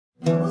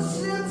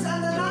Muslims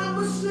and the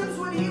non-Muslims,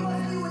 when he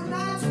would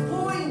not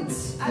point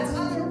at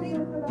other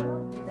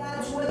people.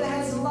 That's where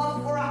his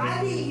love for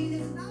Ali. He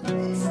does not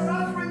make a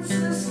reference to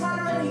this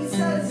letter and he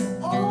says,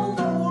 all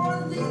the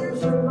world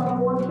leaders are on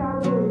one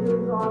candle,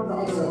 leaders on the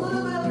other. Takes a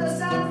little bit of the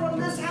sand from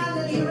this hand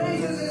and he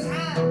raises his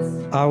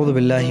hands. أعوذ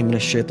بالله من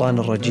الشيطان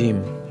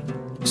الرجيم.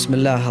 بسم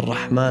الله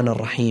الرحمن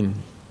الرحيم.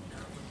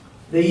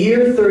 The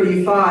year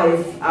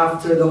 35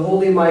 after the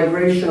holy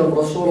migration of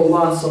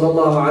Rasulullah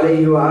sallallahu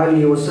alayhi wa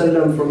alihi wa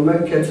sallam from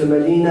Mecca to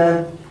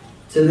Medina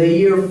to the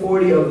year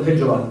 40 of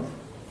hijra.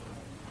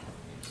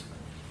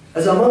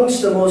 As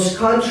amongst the most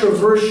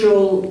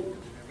controversial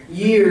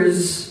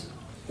years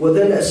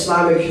within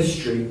Islamic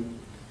history.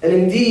 And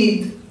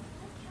indeed,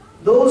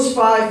 those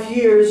 5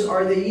 years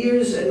are the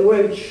years in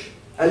which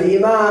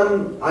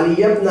Imam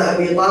Ali ibn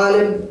Abi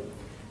Talib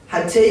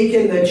had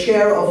taken the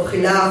chair of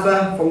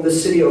Khilafah from the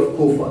city of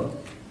Kufa.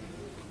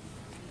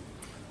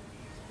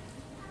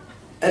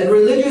 And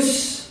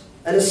religious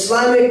and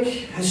Islamic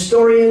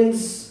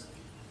historians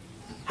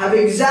have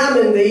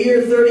examined the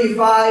year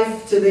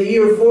 35 to the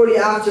year 40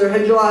 after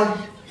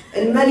Hijrah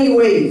in many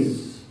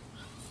ways.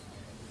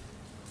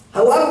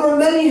 However,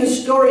 many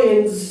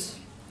historians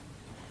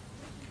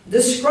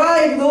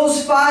describe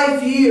those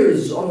 5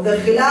 years of the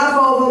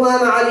Khilafah of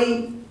Imam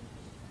Ali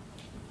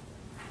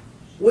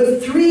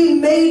with 3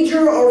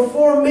 major or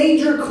 4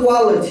 major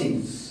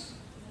qualities.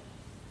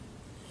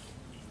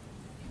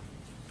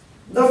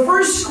 The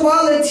first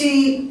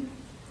quality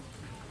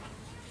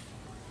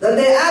that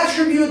they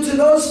attribute to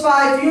those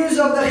 5 years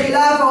of the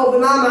Khilafah of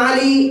Imam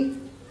Ali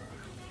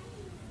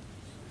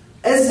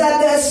is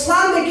that the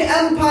Islamic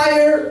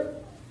empire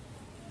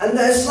and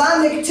the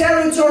Islamic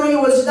territory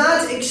was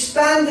not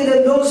expanded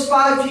in those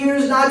 5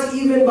 years, not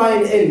even by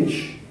an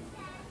inch.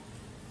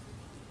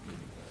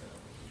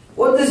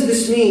 What does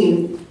this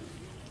mean?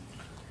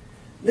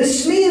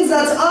 This means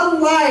that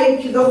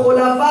unlike the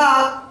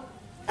Khulafa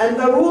and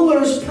the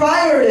rulers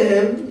prior to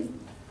him,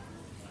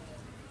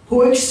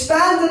 who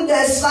expanded the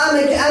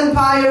Islamic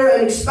empire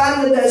and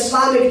expanded the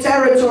Islamic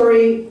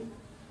territory,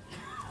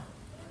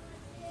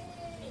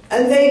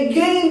 and they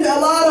gained a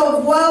lot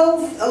of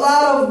wealth, a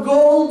lot of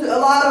gold, a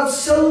lot of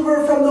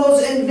silver from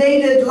those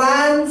invaded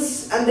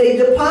lands, and they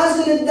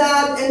deposited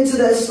that into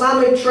the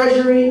Islamic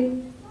treasury.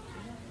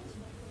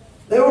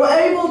 They were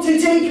able to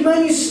take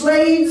many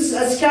slaves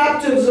as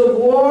captives of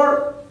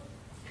war.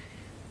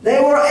 They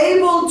were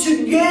able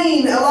to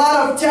gain a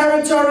lot of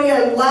territory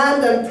and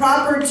land and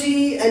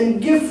property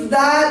and give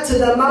that to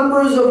the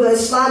members of the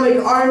Islamic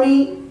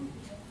army.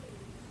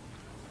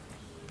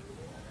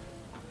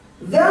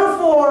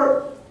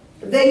 Therefore,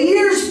 the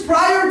years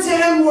prior to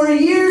him were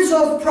years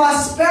of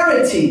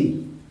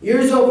prosperity,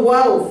 years of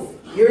wealth,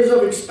 years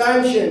of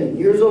expansion,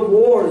 years of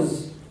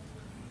wars.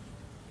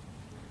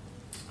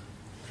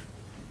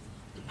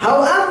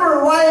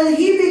 However, while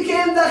he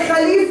became the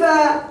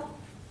Khalifa,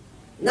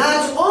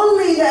 not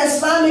only the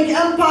Islamic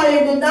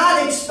empire did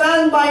not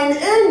expand by an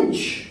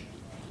inch,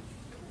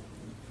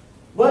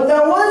 but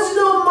there was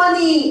no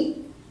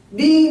money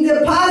being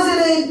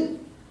deposited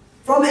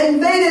from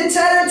invaded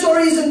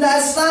territories in the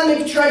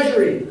Islamic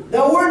treasury.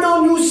 There were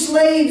no new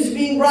slaves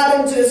being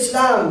brought into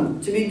Islam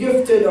to be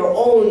gifted or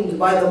owned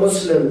by the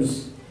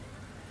Muslims.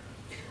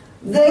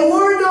 There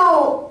were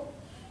no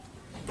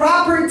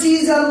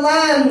properties and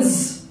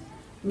lands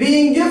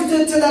being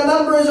gifted to the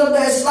members of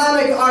the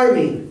Islamic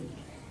army.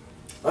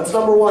 That's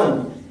number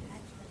one.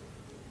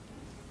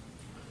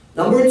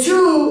 Number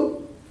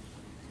two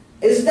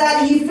is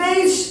that he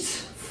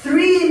faced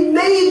 3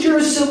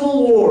 major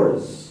civil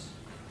wars.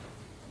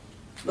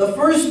 The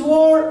first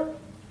war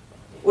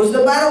was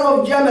the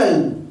Battle of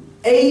Jamal.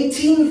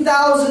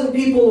 18,000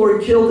 people were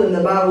killed in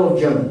the Battle of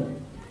Jamal.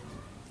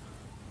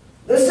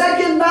 The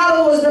second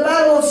battle was the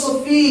Battle of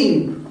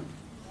Siffin.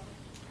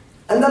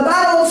 And the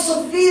Battle of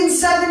Siffin,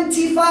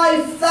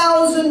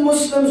 75,000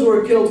 Muslims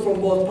were killed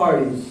from both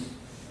parties.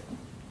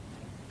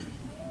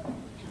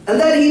 And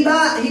then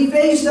he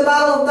faced the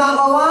Battle of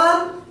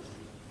Nahrawan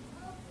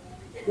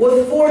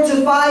with 4,000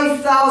 to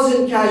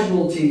 5,000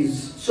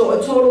 casualties. So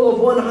a total of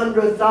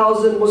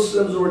 100,000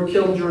 Muslims were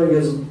killed during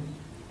his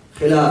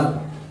Khilafah.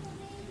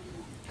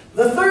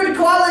 The third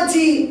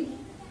quality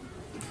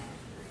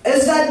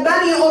is that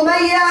Bani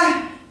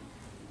Umayyad,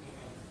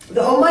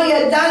 the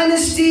Umayyad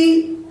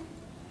dynasty,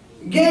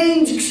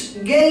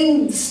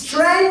 gained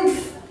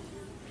strength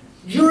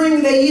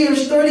during the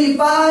years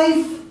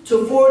 35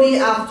 to 40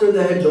 after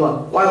the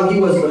Hijrah, while he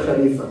was the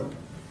Khalifa.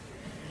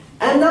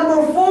 And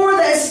number 4,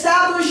 the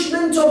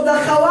establishment of the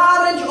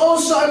Khawarij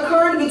also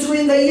occurred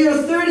between the year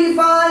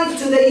 35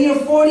 to the year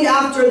 40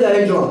 after the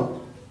Hijrah.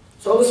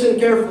 So listen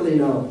carefully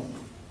now.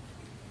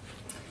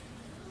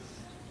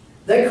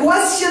 The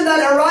question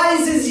that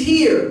arises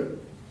here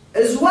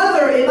is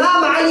whether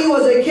Imam Ali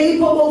was a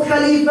capable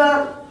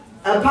Khalifa,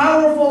 a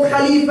powerful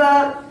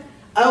Khalifa,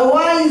 a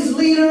wise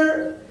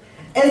leader.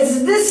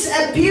 Is this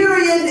a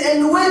period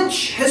in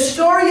which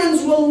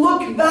historians will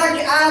look back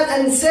at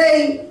and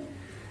say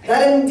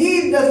that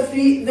indeed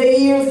the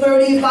year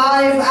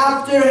 35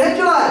 after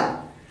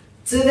Hijrah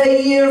to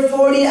the year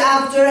 40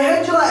 after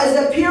Hijrah is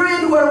a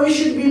period where we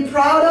should be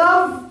proud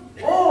of?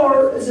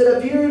 Or is it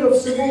a period of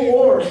civil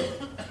war,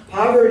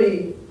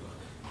 poverty,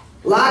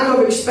 lack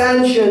of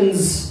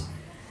expansions,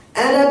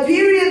 and a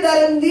period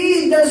that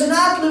indeed does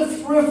not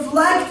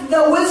reflect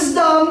the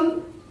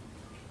wisdom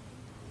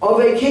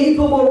of a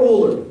capable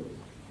ruler?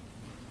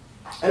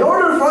 In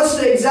order for us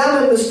to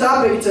examine this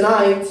topic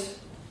tonight,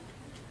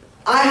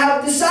 I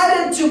have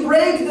decided to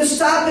break this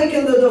topic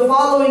into the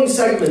following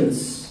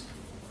segments.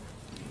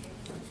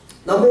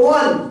 Number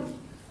one,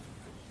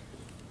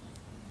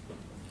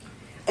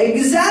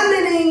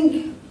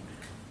 examining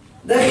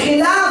the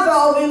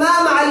Khilafah of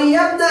Imam Ali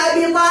ibn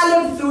Abi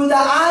Talib through the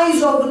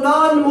eyes of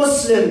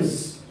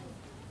non-Muslims.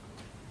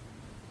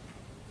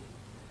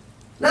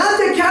 Not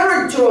the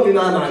character of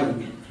Imam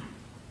Ali,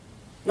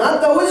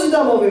 not the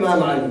wisdom of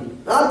Imam Ali,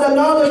 not the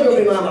knowledge of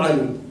Imam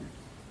Ali,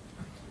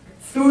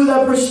 through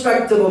the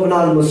perspective of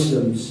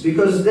non-Muslims,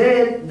 because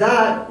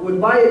that would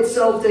by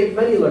itself take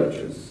many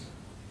lectures.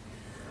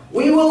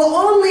 We will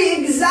only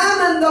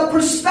examine the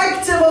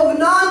perspective of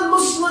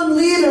non-Muslim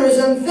leaders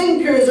and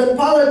thinkers and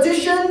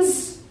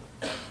politicians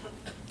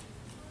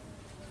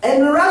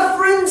in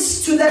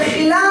reference to the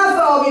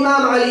Khilafah of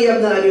Imam Ali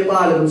ibn Abi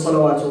Talib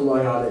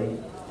salawatullahi alayhi.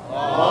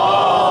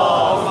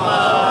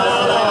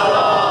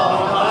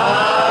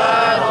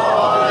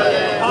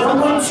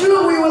 Number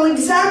two, we will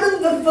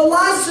examine the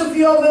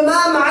philosophy of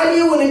Imam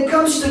Ali when it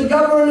comes to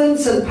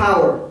governance and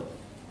power.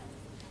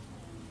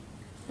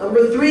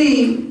 Number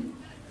three,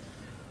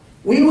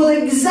 we will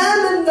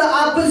examine the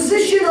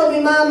opposition of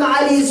Imam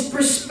Ali's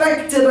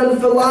perspective and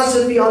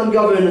philosophy on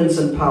governance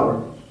and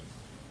power.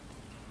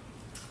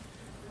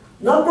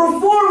 Number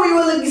four, we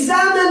will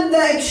examine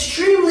the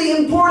extremely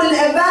important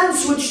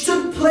events which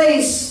took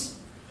place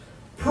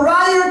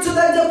prior to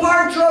the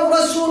departure of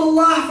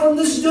Rasulullah from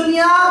this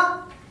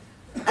dunya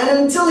and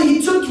until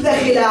he took the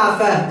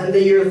Khilafah in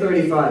the year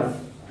 35.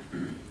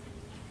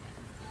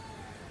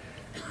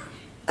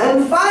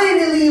 And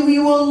finally, we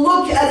will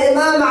look at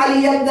Imam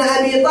Ali ibn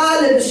Abi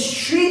Talib's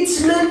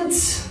treatment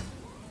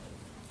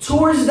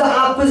towards the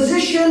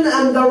opposition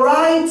and the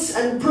rights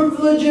and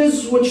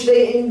privileges which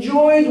they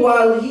enjoyed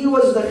while he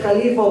was the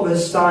Khalifa of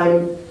his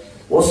time.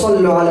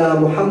 وَصَلُّوا عَلَى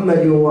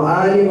مُحَمَّدٍ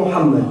وَآلِ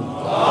مُحَمَّدٍ.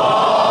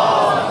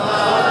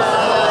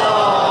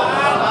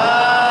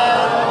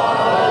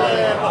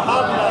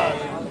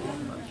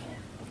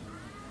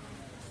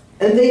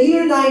 In the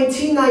year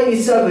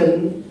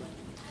 1997,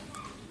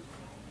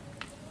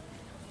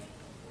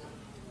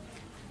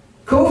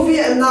 Kofi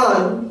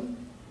Annan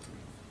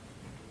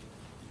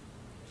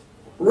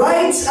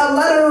writes a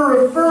letter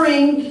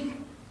referring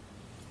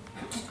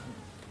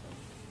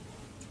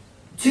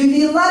to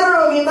the letter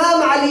of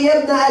Imam Ali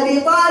ibn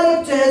Abi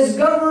Talib to his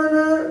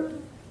governor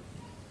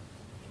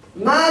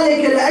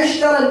Malik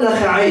al-Ashtar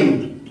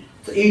al-Nakha'i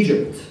to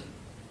Egypt.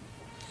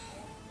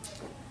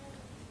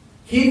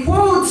 He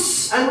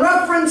quotes and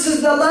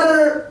references the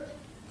letter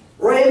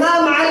where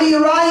Imam Ali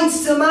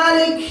writes to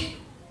Malik,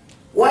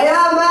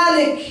 وَيَا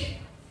مَالِكْ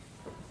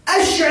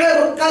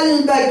أشعر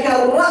قلبك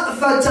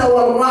الرأفة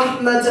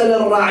والرحمة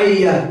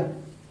للرعية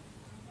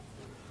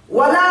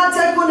ولا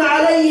تكن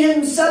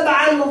عليهم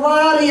سبعا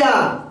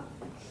ضاريا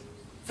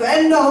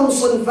فإنهم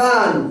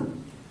صنفان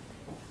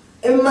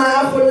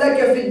إما أخ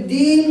لك في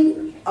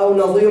الدين أو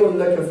نظير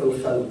لك في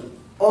الخلق.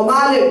 O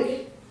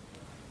Malik,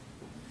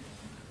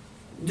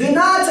 do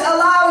not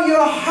allow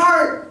your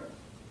heart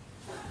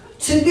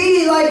to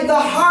be like the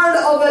heart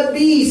of a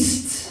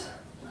beast,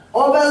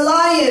 of a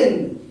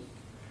lion,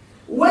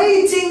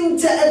 waiting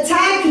to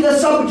attack the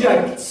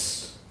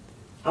subjects.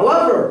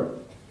 However,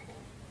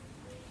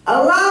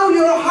 allow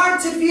your heart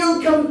to feel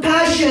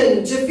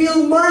compassion, to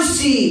feel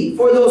mercy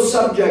for those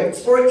subjects.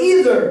 For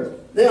either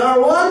they are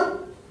one,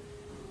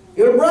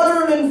 your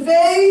brethren in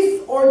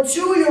faith, or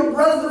two, your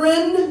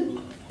brethren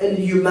in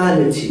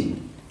humanity.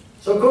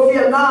 So Kofi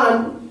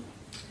Annan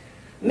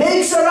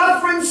makes a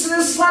reference to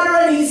this letter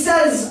and he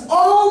says,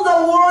 all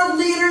the world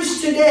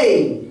leaders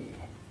today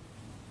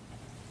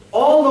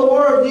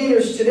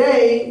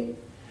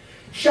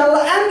shall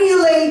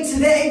emulate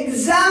the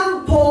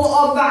example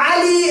of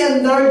Ali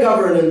and their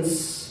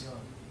governance.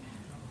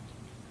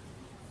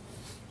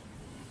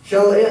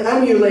 Shall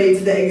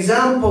emulate the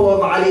example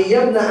of Ali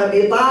ibn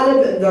Abi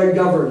Talib and their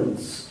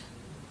governance.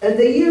 In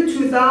the year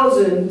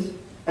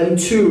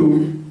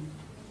 2002,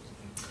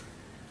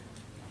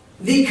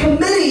 the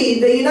committee,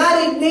 the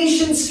United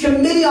Nations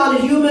Committee on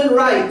Human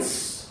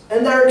Rights,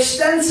 in their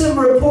extensive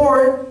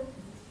report,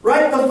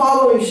 write the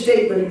following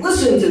statement.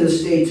 Listen to the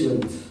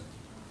statement.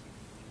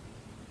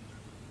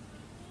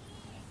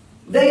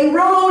 They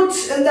wrote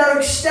in their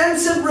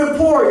extensive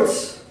report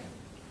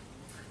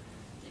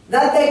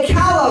that the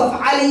Caliph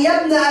Ali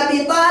ibn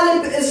Abi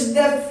Talib is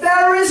the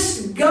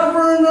fairest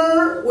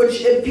governor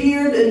which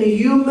appeared in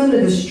human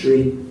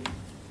history.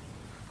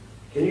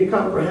 Can you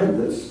comprehend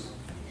this?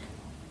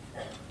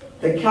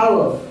 The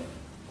Caliph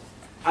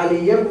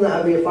Ali ibn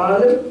Abi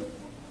Talib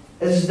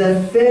is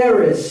the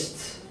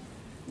fairest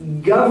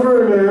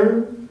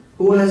governor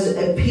who has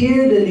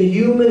appeared in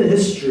human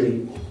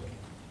history.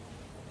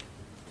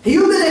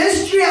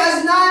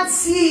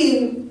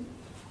 seen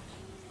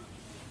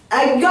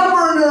a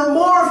governor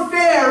more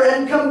fair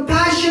and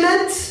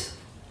compassionate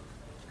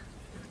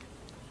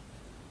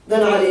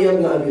than Ali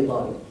ibn Abi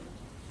Talib.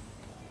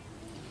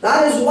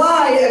 That is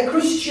why a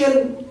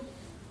Christian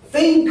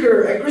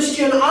thinker, a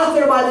Christian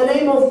author by the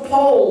name of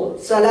Paul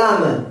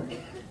Salama.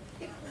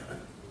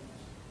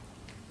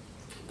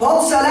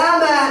 Paul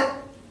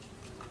Salama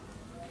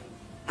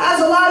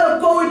has a lot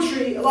of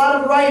poetry, a lot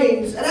of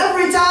writings, and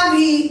every time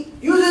he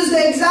uses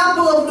the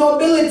example of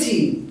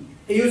nobility,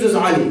 he uses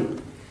Ali.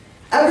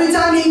 Every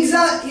time he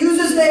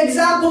uses the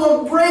example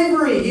of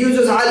bravery, he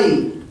uses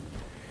Ali.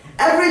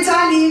 Every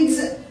time he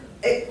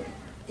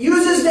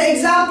uses the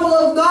example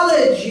of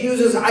knowledge, he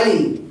uses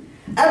Ali.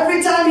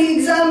 Every time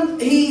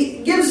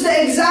he gives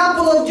the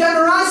example of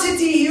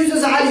generosity, he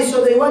uses Ali.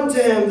 So they went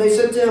to him, they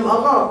said to him,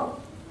 Agha,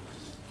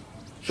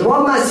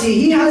 Shema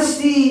Masihi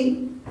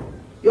hasti,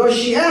 your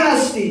Shia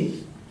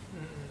hasti.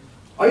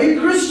 Are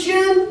you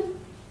Christian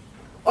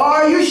or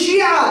are you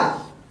Shia?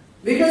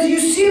 Because you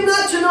seem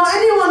not to know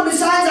anyone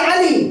besides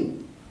Ali.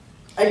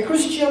 A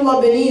Christian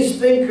Lebanese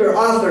thinker,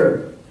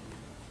 author.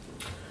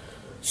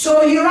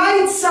 So he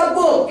writes a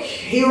book.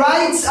 He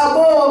writes a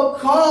book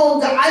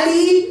called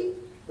Ali,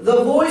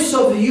 the Voice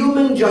of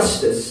Human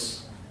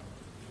Justice.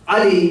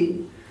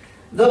 Ali,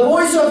 the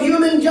Voice of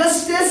Human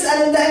Justice,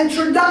 and in the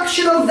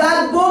introduction of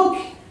that book,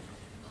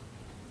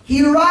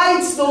 he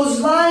writes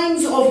those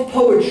lines of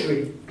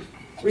poetry,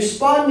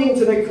 responding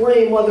to the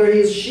claim whether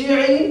he is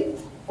Shi'i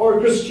or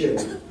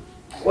Christian.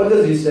 What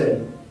does he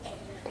say?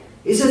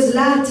 He says,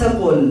 لا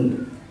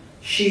تقل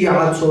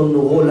شيعة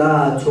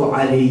غلاة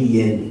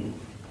علي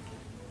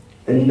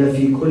إن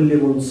في كل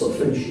منصف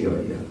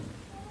شيعية.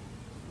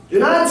 Do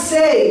not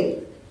say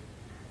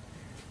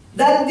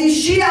that the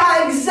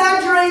Shia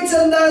exaggerates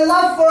in their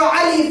love for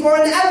Ali, for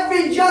in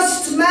every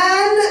just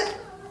man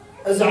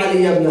is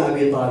Ali ibn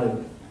Abi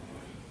Talib.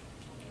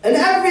 In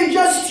every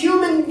just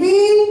human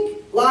being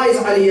lies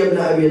Ali ibn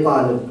Abi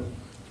Talib.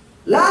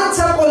 لا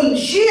تقل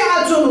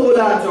شيعة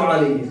غلاة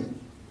علي.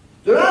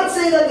 Do not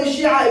say that the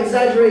Shia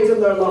exaggerate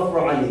in their love for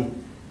Ali.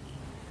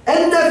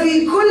 إن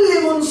في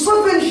كل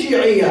منصف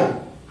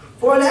شيعية.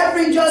 For in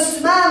every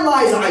just man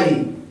lies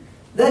Ali.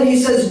 Then he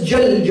says,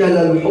 جلجل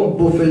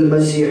الحب في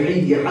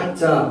المسيحي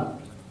حتى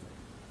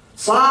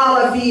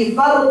صار في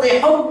فرط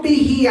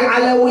حبه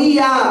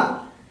علويا.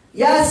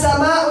 يا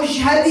سماء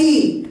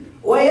اشهدي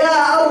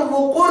ويا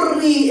أرض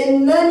قري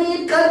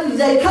إنني قد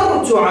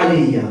ذكرت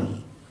عليا.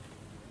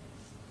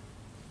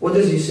 What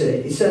does he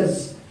say? He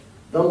says,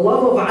 the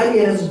love of Ali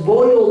has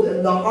boiled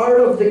in the heart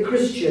of the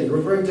Christian,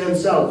 referring to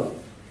himself.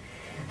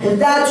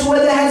 And that's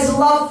whether his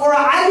love for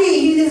Ali,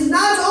 he has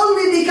not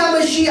only become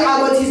a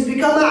Shia, but he's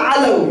become a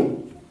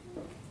Alawi.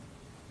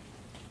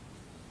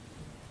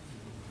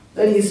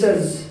 Then he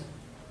says,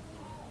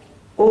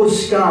 O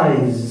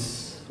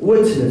skies,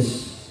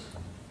 witness,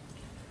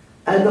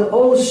 and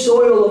O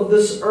soil of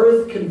this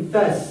earth,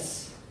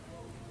 confess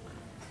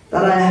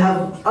that I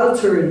have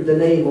uttered the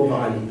name of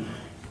Ali.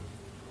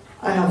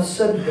 I have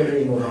said the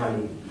name of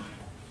Ali.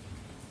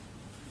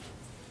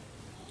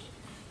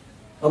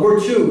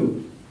 Number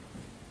two,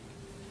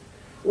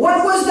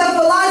 what was the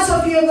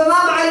philosophy of Imam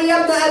Ali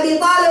ibn Abi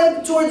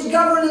Talib towards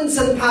governance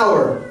and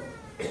power?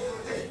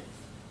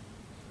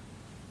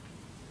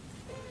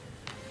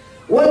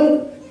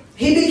 When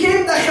he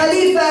became the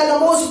Khalifa and the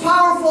most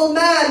powerful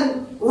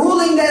man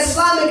ruling the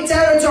Islamic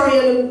territory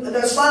and the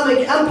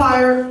Islamic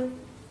empire,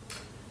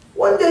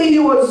 one day he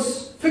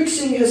was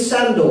fixing his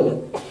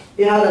sandal.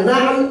 He had a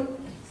na'al,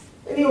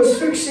 and he was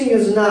fixing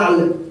his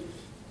na'al.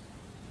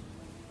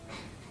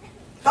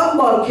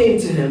 Ammar came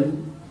to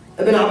him.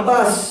 Ibn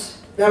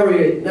Abbas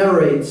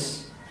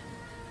narrates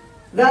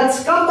that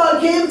Ammar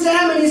came to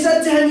him and he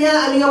said to him,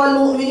 Ya Amir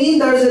al-Mu'mineen,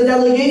 there is a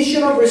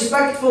delegation of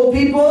respectful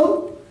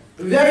people,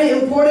 very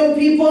important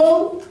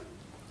people,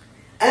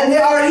 and they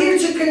are here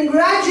to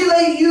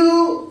congratulate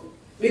you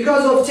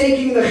because of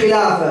taking the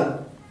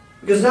Khilafah.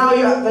 Because now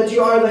that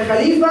you are the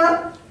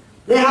Khalifa,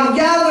 they have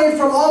gathered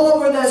from all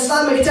over the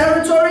Islamic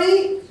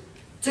territory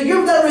to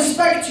give their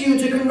respect to you,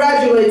 to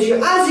congratulate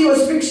you, as he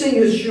was fixing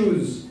his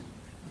shoes,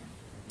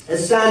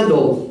 his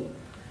sandal.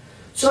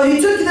 So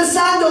he took the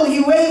sandal, he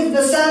waved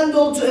the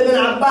sandal to Ibn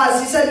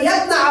Abbas. He said,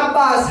 Ya Ibn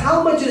Abbas,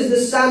 how much is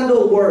this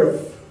sandal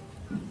worth?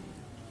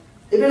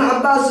 Ibn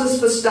Abbas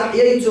says,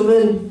 فَاسْتَحْيَيْتُ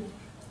مِنْ.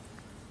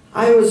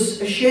 I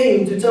was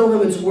ashamed to tell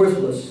him it's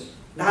worthless.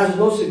 It has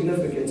no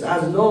significance, it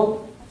has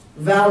no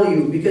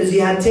value, because he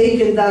had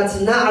taken that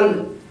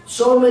na'al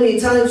so many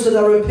times to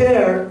the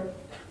repair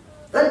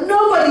that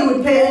nobody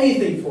would pay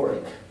anything for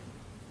it.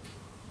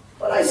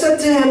 But I said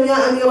to him,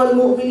 Ya Amir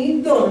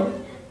al-Mu'mineen,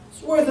 dirham.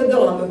 It's worth a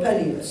dirham, a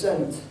penny, a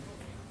cent.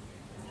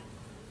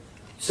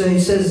 So he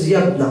says, Ya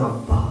Ibn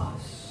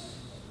Abbas,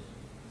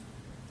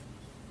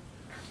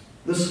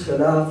 this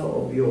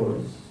Khilafah of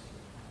yours,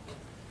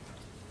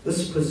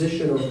 this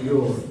position of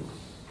yours,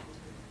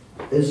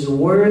 is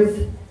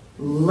worth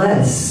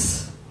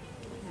less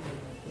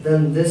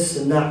than this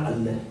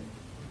na'al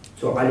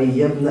to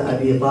Ali ibn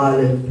Abi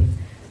Talib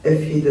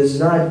if he does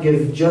not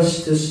give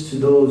justice to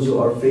those who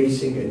are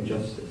facing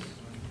injustice.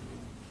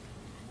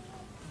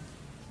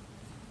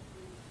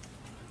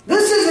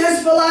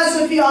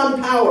 philosophy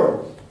on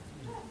power.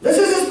 This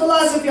is his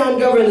philosophy on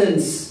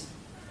governance.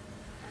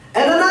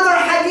 And another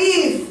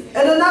hadith,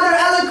 and another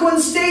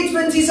eloquent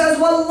statement, he says,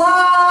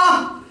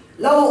 Wallah,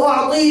 لو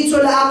أعطيت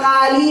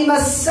الأقاليم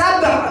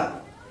السبع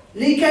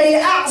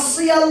لكي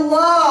أعصي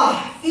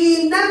الله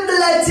في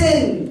نملة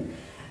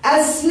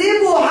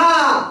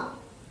أسلبها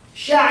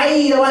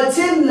شعيرة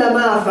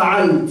لما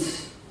فعلت.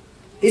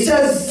 He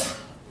says,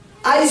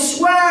 I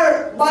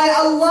swear by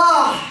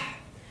Allah,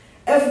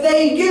 if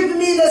they give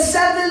me the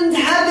seventh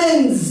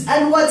heavens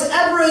and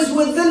whatever is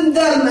within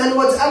them and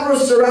whatever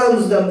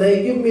surrounds them,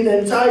 they give me the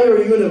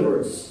entire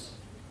universe,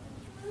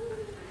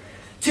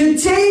 to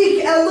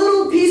take a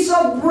little piece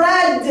of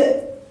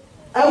bread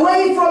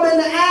away from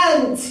an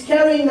ant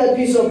carrying that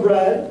piece of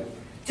bread,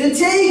 to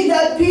take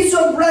that piece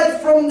of bread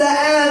from the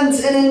ant,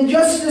 and in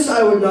justice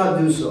I would not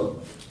do so.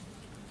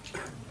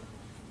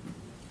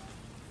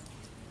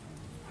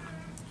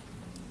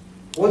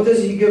 What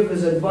does he give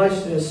as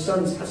advice to his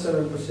sons Hassan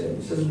and Hussein?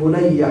 He says,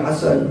 Bunayya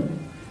Hassan,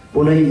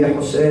 Bunayya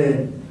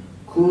Hussein,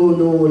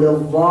 Kunu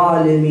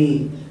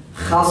lil-zalimi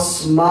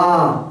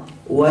khasma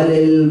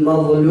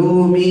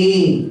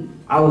walil-mazlumi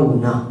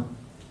awna.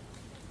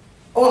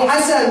 O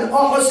Hassan,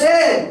 O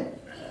Hussein,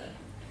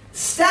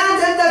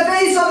 stand in the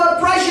face of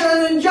oppression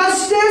and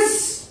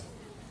injustice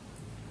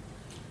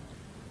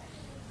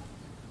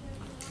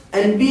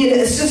and be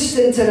an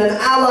assistant and an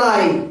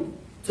ally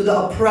to the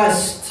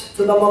oppressed,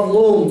 to the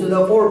mazloom, to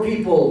the poor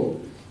people.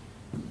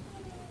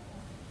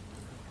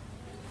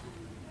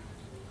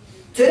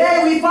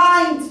 Today we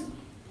find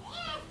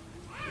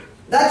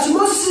that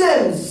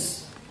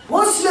Muslims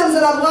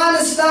in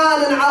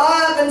Afghanistan and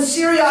Iraq and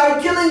Syria are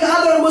killing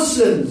other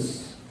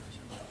Muslims.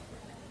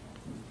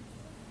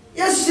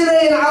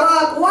 Yesterday in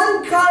Iraq,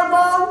 one car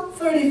bomb,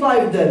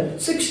 35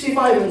 dead,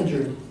 65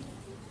 injured.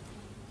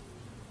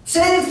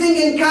 Same thing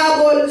in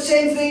Kabul,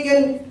 same thing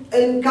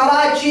in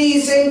Karachi,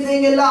 same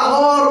thing in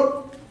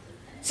Lahore,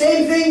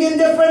 same thing in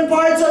different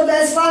parts of the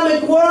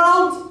Islamic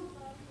world.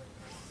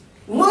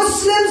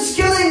 Muslims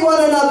killing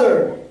one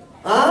another.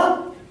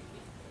 Huh?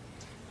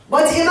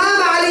 But Imam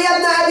Ali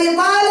ibn Abi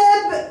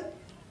Talib,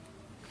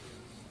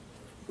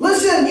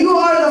 listen, you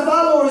are the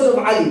followers of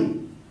Ali.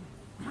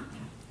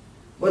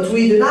 But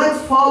we do not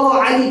follow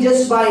Ali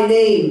just by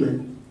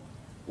name.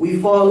 We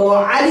follow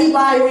Ali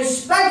by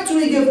respect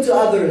we give to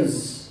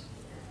others.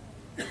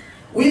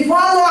 We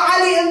follow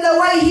Ali in the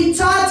way he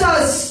taught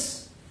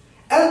us,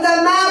 and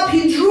the map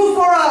he drew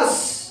for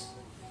us.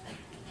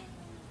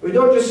 We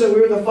don't just say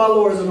we're the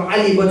followers of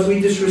Ali, but we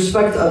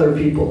disrespect other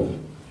people.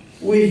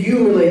 We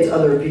humiliate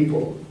other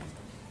people.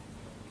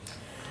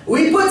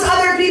 We put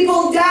other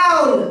people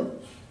down.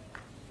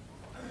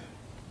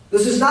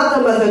 This is not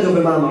the method of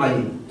Imam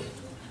Ali.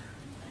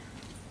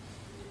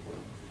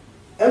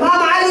 Imam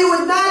Ali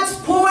would not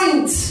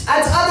point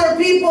at other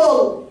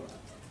people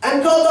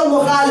and call them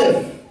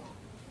mukhalif.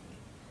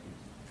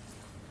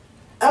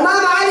 Imam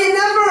Ali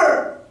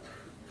never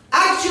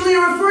actually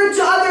referred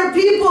to other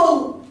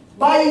people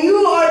by you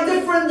are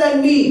different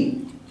than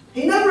me.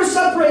 He never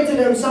separated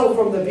himself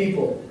from the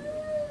people.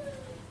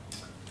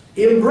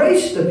 He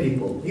embraced the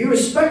people. He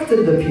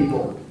respected the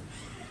people.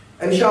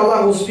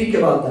 Inshallah, we'll speak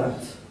about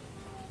that.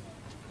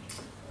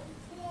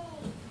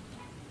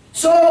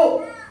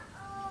 So,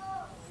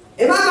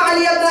 Imam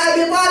Ali ibn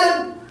Abi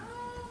Talib,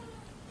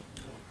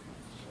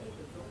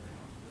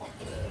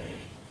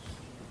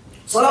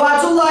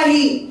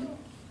 salawatullahi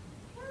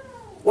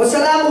wa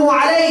salamuhu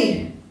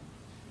alayh,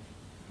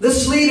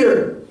 this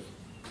leader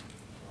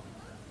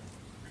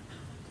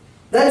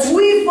that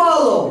we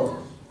follow,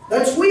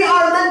 that we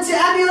are meant to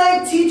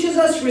emulate, teaches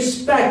us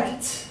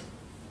respect.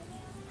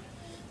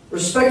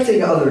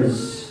 Respecting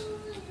others.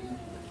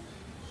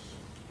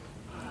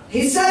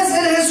 He says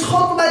in his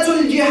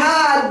khutbatul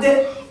jihad,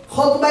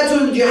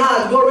 khutbatul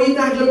jihad, go read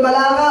Nahj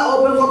al-Balagha,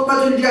 open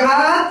khutbatul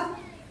jihad.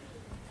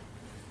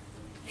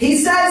 He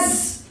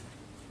says,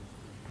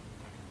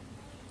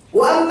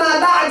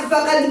 وَأَمَّا بَعْدْ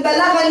فَقَدْ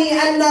بَلَغَنِي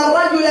أَنَّ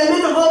الرَّجُلَ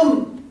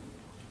مِنْهُمْ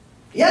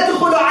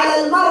يدخل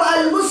على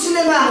المرأة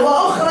المسلمة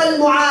وأخرى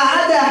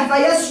المعاهدة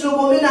فيسلب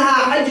منها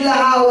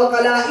حجلها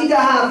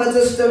وقلائدها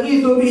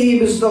فتستغيث به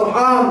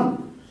باسترحام.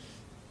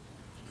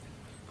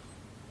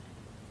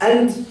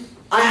 And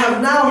I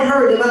have now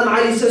heard, Imam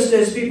Ali says to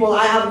his people,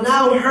 I have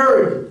now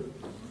heard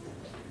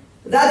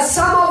that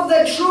some of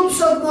the troops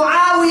of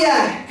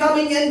Muawiyah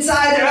coming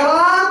inside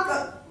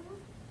Iraq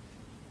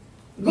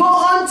go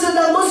on to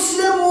the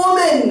Muslim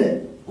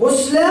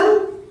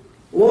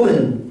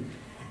woman,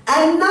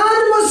 and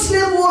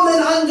non-Muslim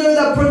woman under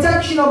the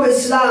protection of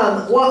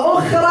Islam,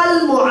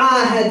 وَأُخْرَى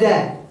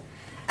الْمُعَاهَدَةِ,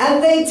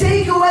 and they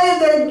take away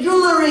their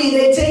jewelry,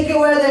 they take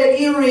away their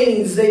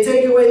earrings, they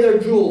take away their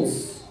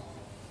jewels.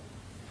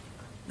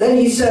 Then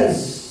he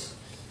says,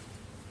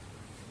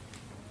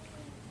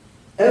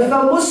 if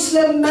a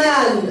Muslim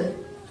man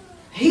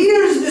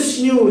hears this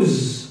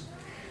news,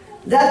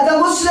 that the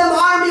Muslim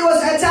army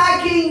was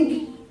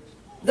attacking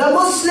the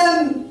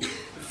Muslim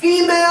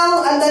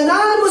female and the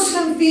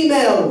non-Muslim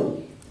female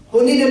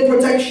who needed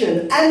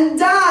protection, and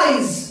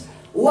dies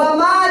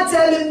وَمَاتَ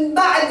مِن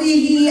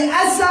بَعْدِهِ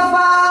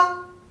أَسَفًا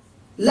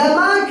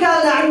لَمَا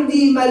كَانَ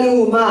عِنْدِي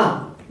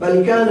مَلُومًا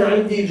بَلْ كَانَ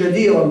عِنْدِي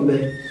جَدِيرًا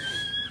بِهِ.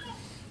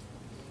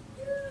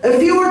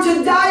 If you were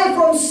to die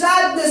from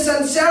sadness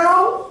and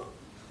sorrow,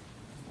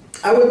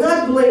 I would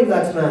not blame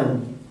that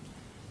man.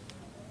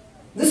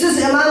 This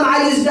is Imam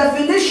Ali's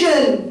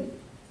definition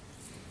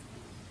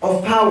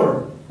of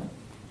power.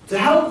 To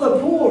help the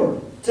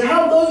poor, to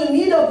help those in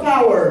need of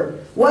power,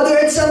 whether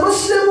it's a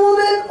Muslim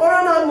woman or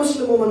a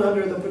non-Muslim woman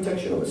under the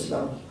protection of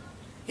Islam.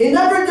 He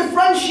never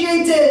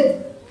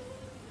differentiated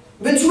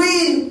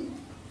between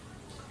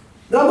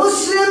the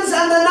Muslims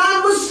and the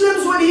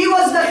non-Muslims when he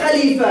was the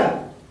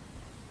Khalifa.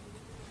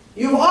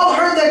 You've all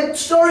heard the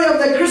story of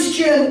the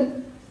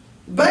Christian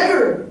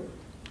beggar.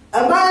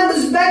 A man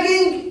was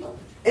begging.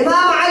 Imam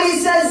Ali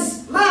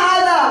says, "Ma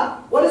hada?"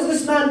 What is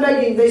this man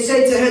begging? They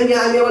say to him,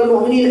 "Ya Amir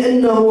al-Mu'mineen,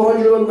 innahu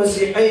rajulun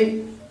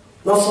Masihi,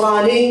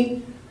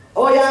 Nasrani."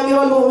 "Oh, Ya Amir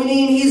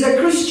al-Mu'mineen, he's a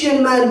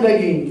Christian man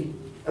begging."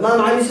 Imam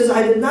Ali says,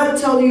 "I did not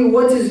tell you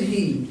what is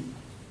he.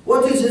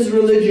 What is his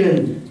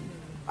religion?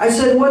 I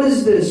said, what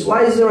is this?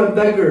 Why is there a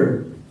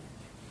beggar?"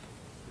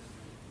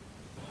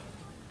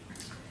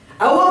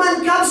 A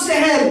woman comes to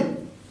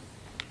him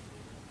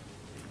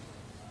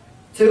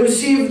to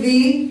receive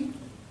the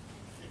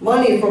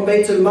money from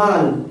Bayt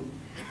al-Mal.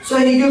 So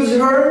he gives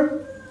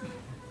her,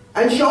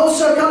 and she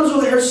also comes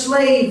with her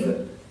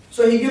slave.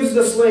 So he gives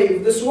the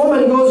slave. This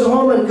woman goes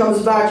home and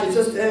comes back. She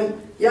says to him,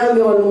 "Ya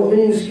Amir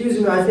al-Mu'mineen, excuse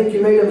me, I think you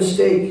made a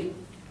mistake."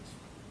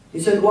 He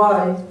said,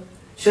 "Why?"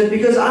 She said,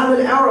 "Because I'm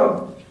an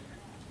Arab.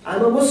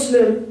 I'm a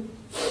Muslim.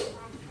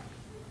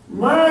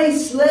 My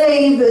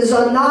slave is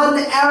a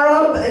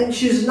non-Arab and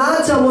she's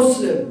not a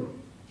Muslim.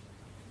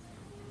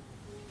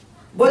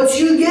 But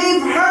you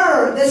gave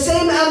her the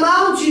same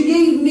amount you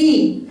gave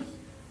me.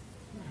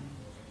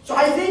 So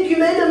I think you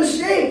made a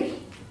mistake."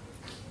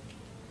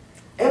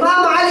 Imam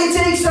Ali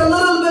takes a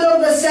little bit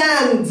of the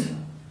sand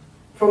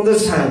from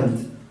this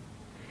hand.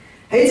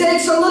 He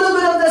takes a little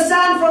bit of the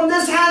sand from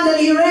this hand and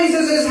he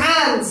raises his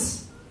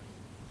hands.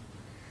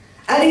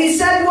 And he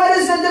said, "What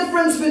is the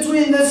difference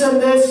between this and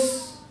this?"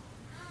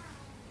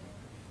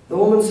 The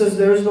woman says,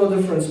 "There is no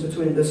difference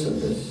between this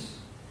and this."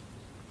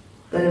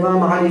 Then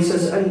Imam Ali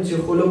says, "أنت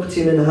خلقت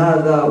من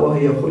هذا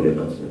وهي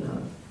خلقت من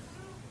هذا."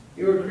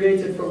 You were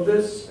created from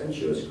this and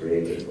she was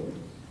created from this.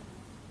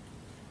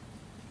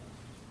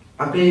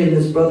 Aqil,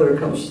 his brother,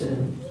 comes to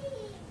him.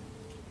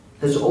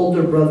 His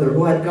older brother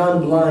who had gone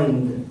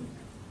blind.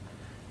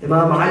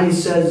 Imam Ali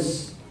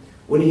says,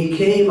 "When he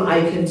came,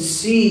 I can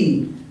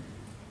see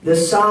the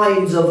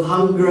signs of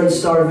hunger and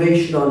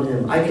starvation on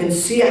him. I can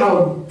see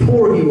how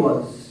poor he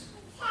was."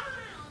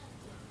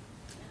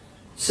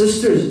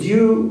 Sisters,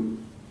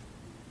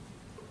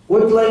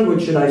 what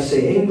language should I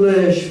say?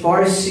 English,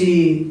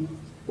 Farsi,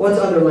 what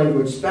other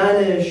language?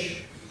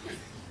 Spanish?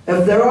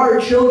 If there are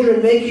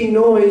children making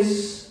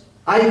noise,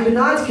 I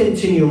cannot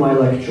continue my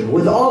lecture.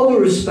 With all due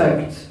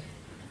respect,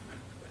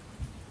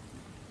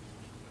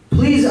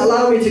 please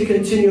allow me to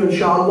continue,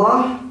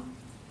 inshallah,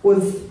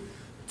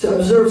 to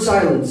observe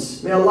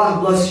silence. May Allah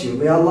bless you.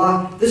 May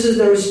Allah, this is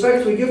the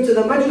respect we give to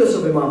the majlis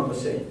of Imam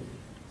Hussein.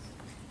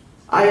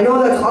 I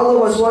know that all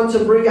of us want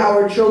to bring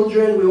our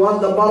children, we want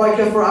the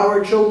barakah for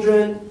our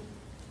children.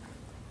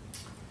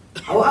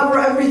 However,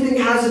 everything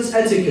has its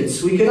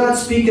etiquettes. We cannot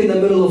speak in the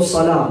middle of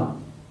salah.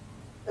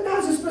 It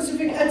has a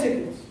specific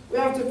etiquette. We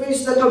have to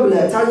face the qibla.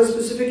 It has a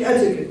specific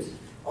etiquette.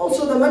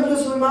 Also, the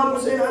majlis of Imam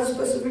Hussein has a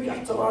specific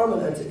ihtiram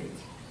and etiquette.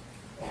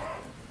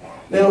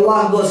 May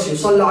Allah bless you.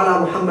 Sallu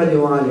ala Muhammad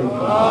wa ali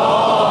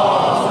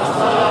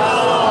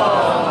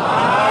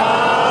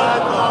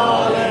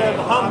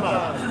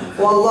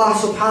For Allah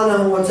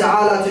subhanahu wa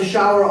ta'ala to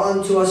shower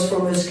onto us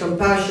from His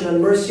compassion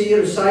and mercy,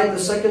 recite the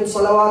second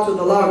salawat with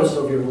the loudest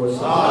of your voices.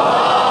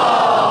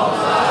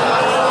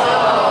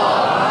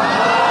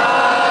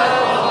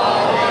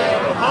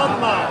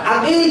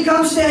 Aqil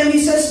comes to him, he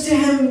says to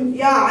him,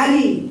 "Ya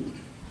Ali,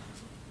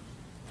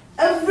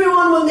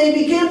 everyone when they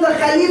became the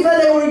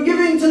Khalifa, they were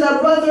giving to their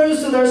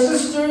brothers, to their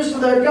sisters, to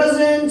their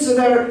cousins,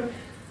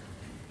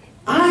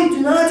 I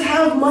do not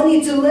have money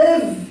to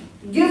live.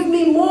 Give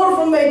me more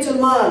from Bayt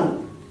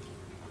al-Mal."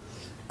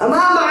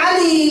 Imam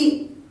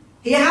Ali,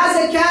 he has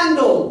a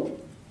candle.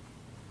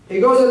 He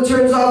goes and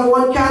turns off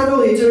one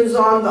candle, he turns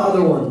on the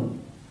other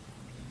one.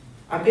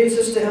 Aqil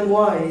says to him,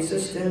 "Why?" He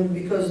says to him,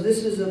 "Because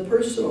this is a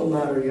personal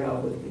matter you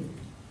have with me.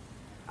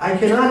 I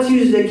cannot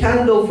use the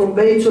candle from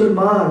Bayt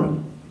al-Mal.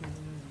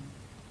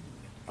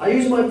 I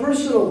use my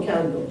personal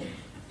candle."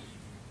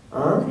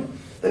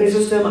 Then he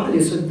says to him,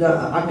 "Ali, sit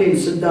down. Aqil,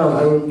 sit down,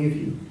 I will give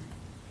you."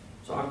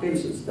 So Aqil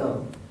sits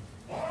down.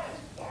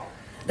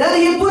 Then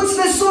he puts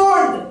the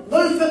sword,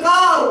 Dhul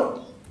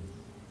Fiqar,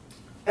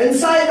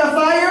 inside the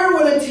fire.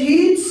 When it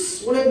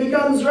heats, when it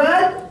becomes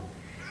red,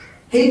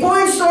 he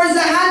points towards the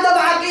hand of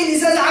Aqil. He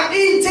says,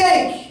 "Aqil,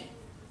 take."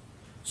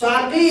 So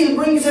Aqil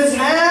brings his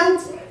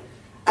hand.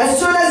 As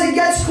soon as it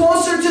gets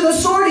closer to the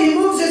sword, he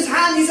moves his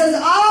hand. He says,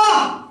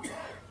 "Ah!"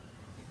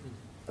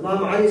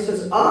 Imam Ali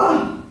says,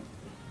 "Ah!"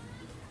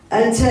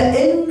 أنت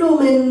إنه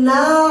من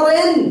نار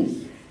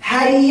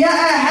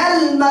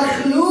هيأها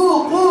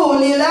المخلوق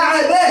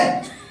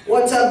للعبه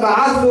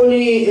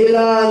وتبعثني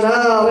إلى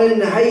نار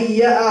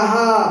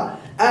هيأها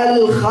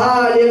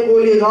الخالق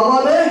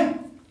لغضبه.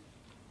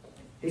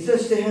 He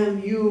says to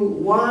him, you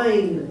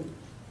whine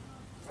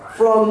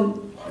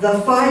from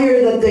the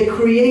fire that the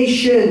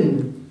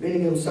creation,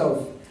 meaning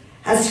himself,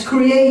 has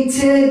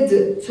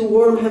created to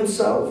warm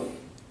himself.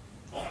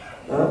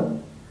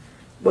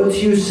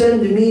 But you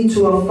send me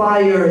to a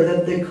fire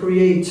that the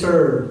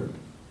Creator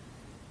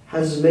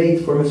has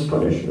made for his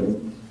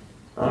punishment.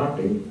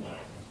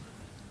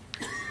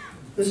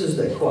 This is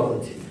the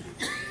equality.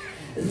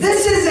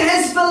 This is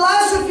his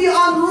philosophy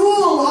on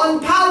rule, on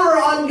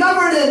power, on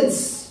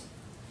governance.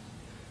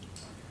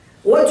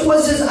 What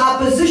was his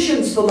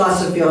opposition's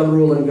philosophy on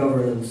rule and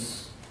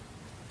governance?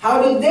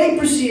 How did they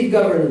perceive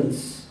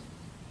governance?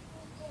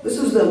 This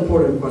is the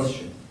important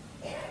question.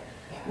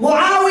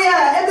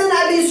 Muawiyah ibn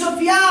Abi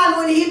Sufyan,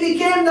 when he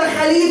became the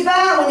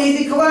Khalifa, when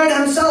he declared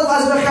himself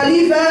as the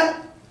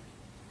Khalifa,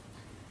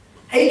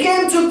 he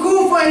came to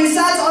Kufa, he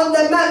sat on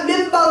the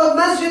mimbar of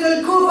Masjid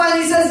al-Kufa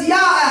and he says, Ya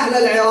Ahl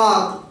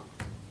al-Iraq,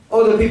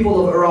 O the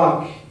people of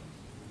Iraq,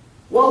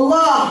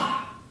 Wallah,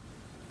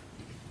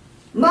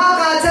 ما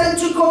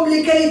قاتلتكم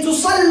لكي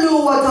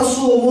تصلوا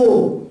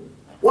وتصوموا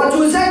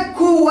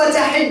وتزكوا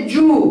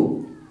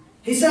وتحجوا.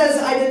 He says,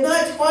 I did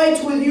not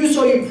fight with you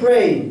so you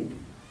pray.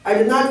 I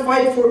did not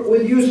fight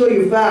with you so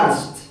you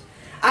fast.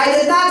 I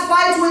did not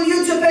fight with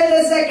you to pay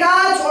the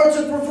zakat or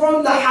to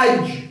perform the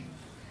hajj.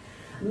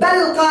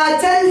 بل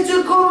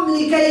قاتلتكم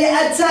لكي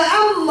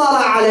أتأمر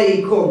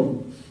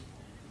عليكم.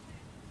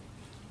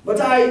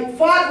 But I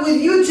fought with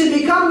you to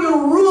become your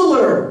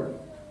ruler.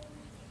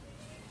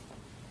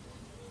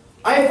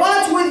 I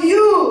fought with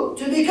you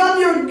to become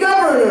your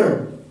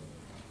governor.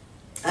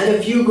 And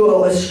if you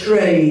go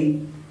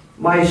astray,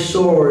 my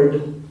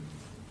sword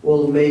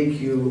will make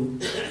you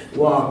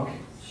walk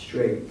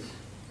straight.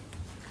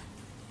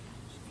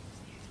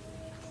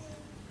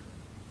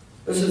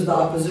 This is the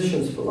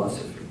opposition's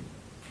philosophy.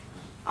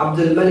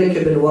 Abdul Malik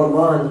ibn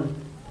Warman,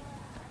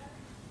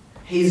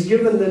 he's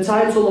given the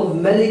title of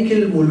Malik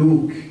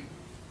al-Muluk.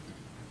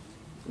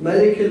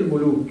 Malik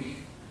al-Muluk,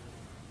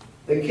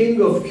 the king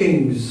of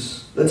kings.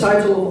 The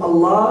title of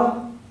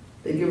Allah,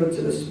 they give it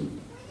to this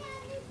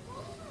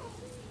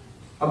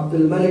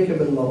Abdul Malik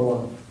ibn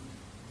Marwan.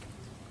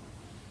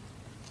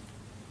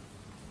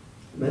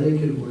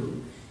 Malik al-Muluk,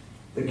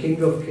 the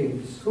king of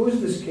kings. Who is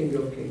this king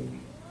of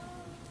kings?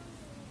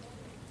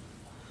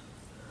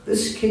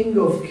 This king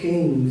of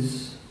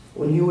kings,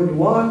 when he would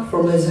walk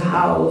from his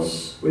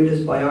house, read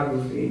his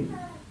biography,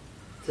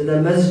 to the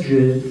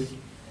masjid,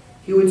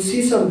 he would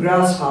see some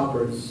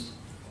grasshoppers,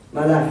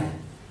 malach.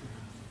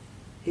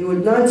 He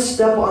would not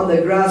step on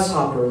the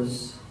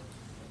grasshoppers.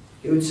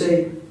 He would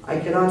say, I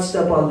cannot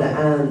step on the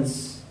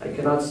ants. I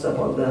cannot step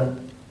on the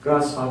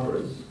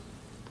grasshoppers.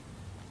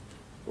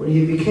 When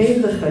he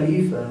became the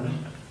Khalifa,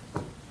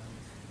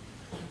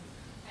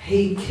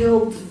 he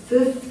killed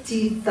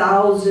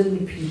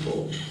 50,000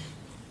 people.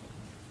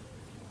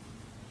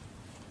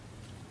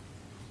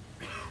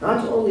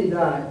 Not only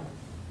that,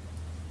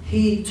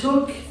 he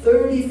took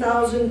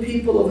 30,000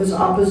 people of his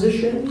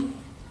opposition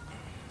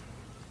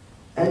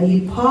and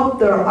he popped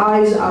their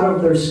eyes out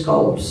of their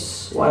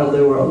scalps while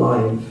they were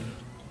alive.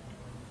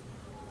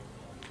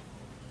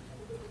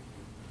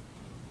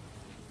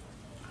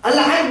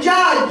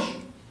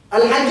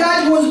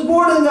 Al-Hajjaj was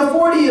born in the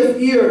 40th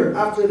year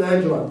after the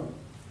Hijra.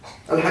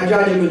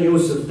 Al-Hajjaj ibn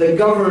Yusuf, the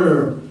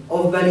governor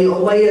of Bani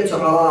Umayyad to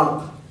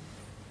Iraq.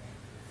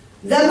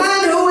 The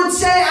man who would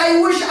say,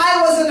 I wish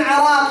I was in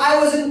Iraq, I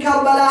was in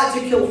Karbala to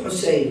kill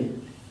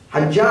Hussein.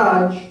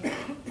 Hajjaj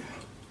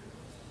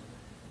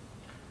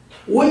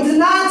would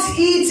not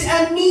eat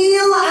a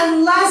meal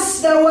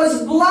unless there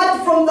was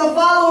blood from the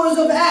followers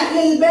of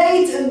Ahlul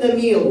Bayt in the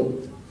meal.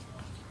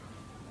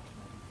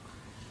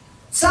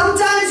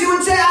 Sometimes you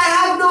would say, I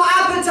have no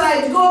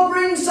appetite. Go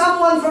bring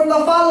someone from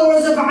the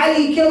followers of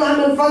Ali, kill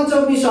him in front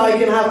of me so I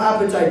can have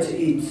appetite to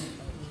eat.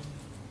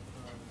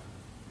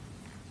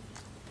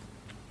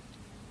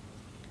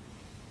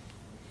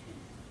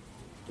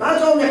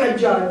 Not only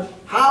Hajjaj,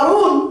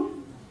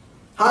 Harun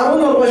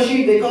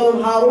al-Rashid, they call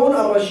him Harun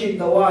al-Rashid,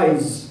 the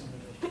wise.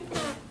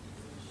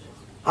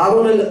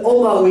 Harun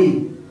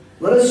al-Umawi.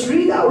 Let us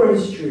read our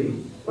history.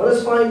 Let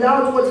us find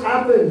out what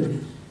happened.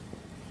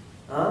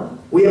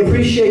 We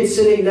appreciate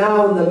sitting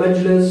now in the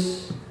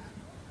majlis.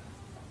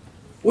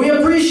 We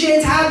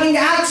appreciate having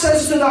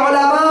access to the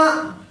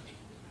ulama.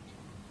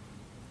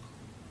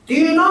 Do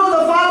you know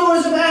the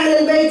followers of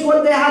Ahlul Bayt,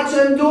 what they had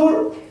to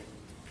endure?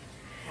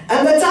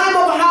 At the time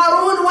of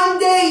Harun, one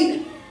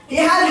day,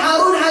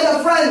 Harun had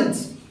a friend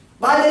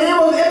by the name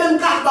of Ibn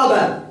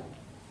Qahtaba.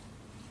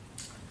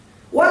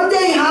 One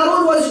day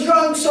Harun was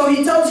drunk, so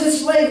he tells his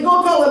slave,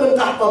 go call Ibn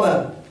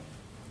Qahtaba.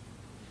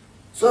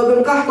 So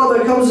Ibn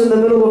Qahtaba comes in the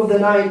middle of the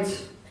night.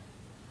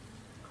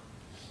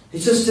 He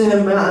says to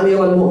him, Ya Amir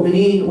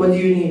al-Mu'mineen, what do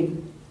you need?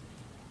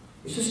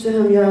 He says to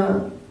him,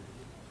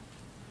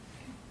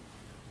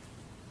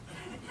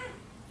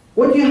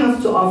 what do you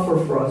have to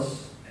offer for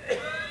us?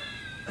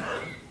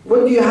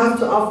 What do you have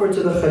to offer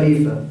to the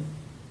Khalifa?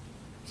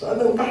 So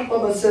Ibn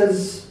Qahtaba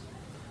says,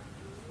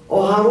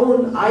 "O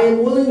Harun, I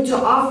am willing to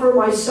offer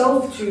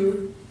myself to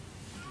you."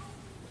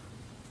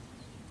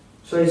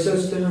 So he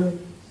says to him,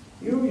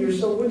 "You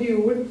yourself, what are you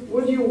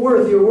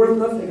worth? You're worth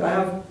nothing. I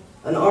have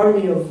an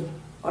army of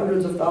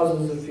hundreds of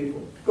thousands of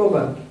people. Go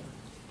back."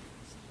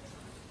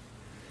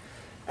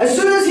 As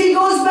soon as he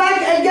goes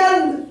back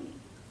again,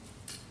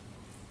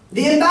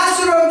 the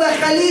ambassador of the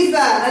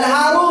Khalifa,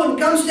 Al-Harun,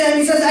 comes to him.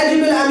 He says,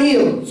 "Ajib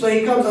al-Amir." So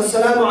he comes,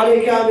 "Assalamu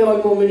alayka Amir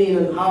al-Mu'mineen."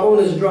 And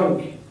Harun is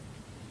drunk.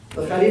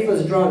 The Khalifa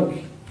is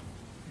drunk.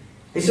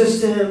 He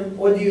says to him,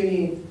 "What do you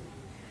need?"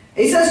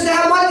 He says to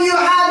him, "What do you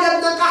have,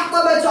 Ibn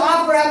Qahtaba, to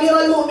offer Amir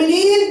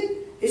al-Mu'mineen?"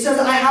 He says,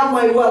 "I have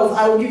my wealth.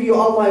 I will give you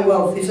all my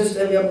wealth." He says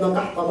to him, "Ibn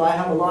Qahtaba, I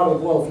have a lot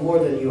of wealth, more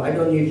than you. I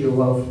don't need your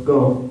wealth.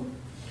 Go."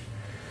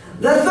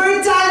 The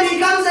third time he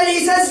comes and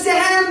he says to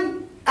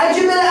him,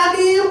 "Ajib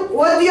al-Amir,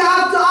 what do you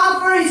have to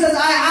offer?" He says,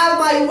 "I have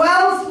my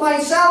wealth,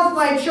 myself,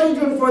 my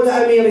children for the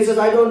Amir." He says,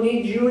 "I don't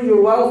need you,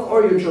 your wealth,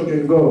 or your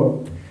children.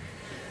 Go."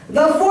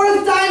 The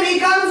fourth time he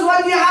comes,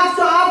 "What do you have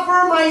to offer?"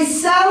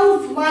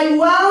 "Myself, my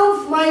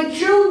wealth, my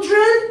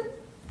children,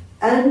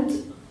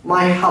 and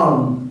my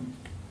haram,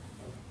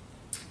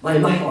 my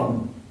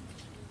mahram."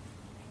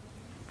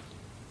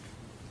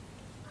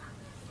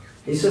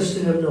 He says to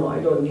him, "No, I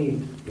don't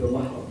need your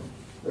mahram.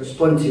 There's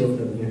plenty of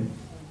them here.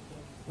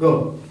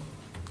 Go."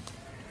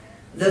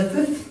 The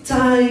fifth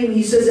time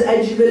he says,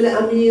 "Ajib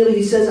al-Amir,"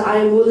 he says, "I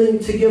am willing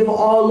to give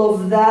all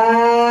of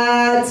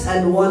that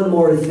and one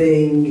more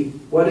thing."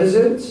 What is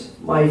it?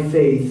 My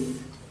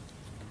faith,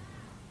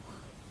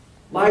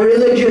 my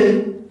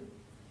religion,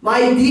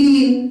 my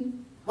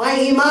deen, my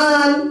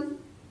iman.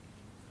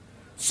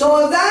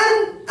 So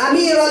then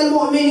Amir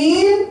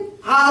al-Mu'mineen,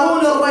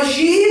 Harun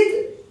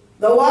al-Rashid,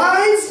 the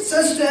wise,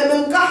 says to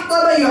Ibn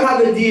Qahtaba, "You have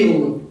a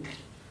deal.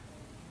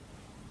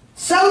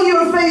 Sell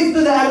your faith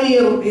to the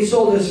Amir." He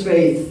sold his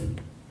faith.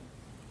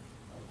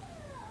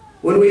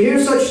 When we hear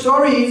such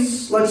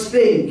stories, let's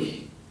think.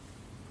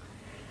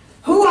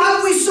 Who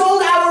have we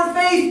sold our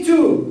faith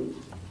to?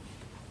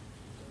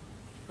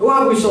 Who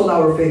have we sold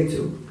our faith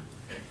to?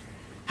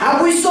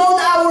 Have we sold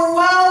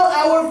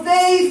our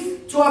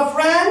faith to a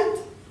friend?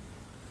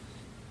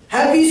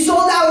 Have we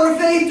sold our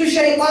faith to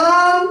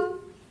shaitan?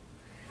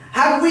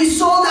 Have we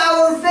sold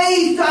our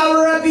faith to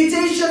our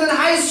reputation in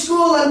high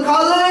school and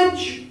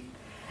college?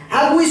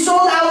 Have we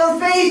sold our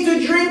faith to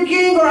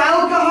drinking or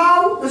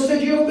alcohol?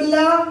 Nastajiru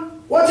billah.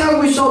 What have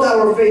we sold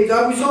our faith to?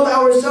 Have we sold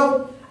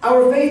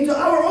our faith to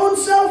our own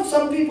self?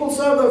 Some people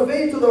sell their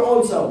faith to their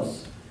own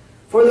selves,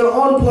 for their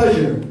own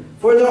pleasure,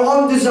 for their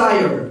own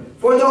desire,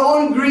 for their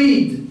own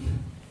greed.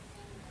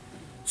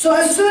 So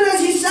as soon as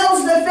he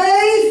sells the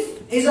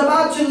faith, he's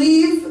about to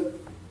leave.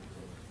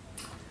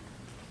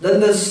 Then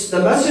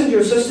the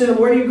messenger says to him,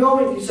 "Where are you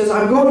going?" He says,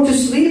 "I'm going to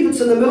sleep. It's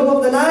in the middle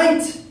of the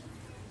night."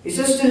 He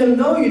says to him,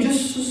 "No, you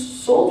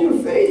just sold your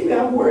faith. We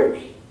have work."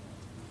 He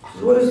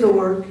says, "What is the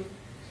work?"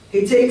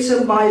 He takes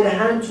him by the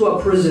hand to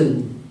a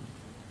prison.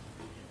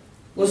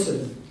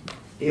 Listen,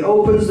 he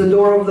opens the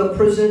door of the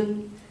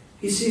prison.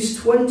 He sees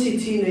 20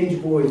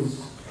 teenage boys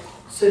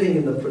sitting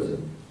in the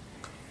prison.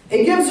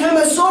 He gives him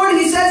a sword.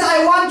 He says,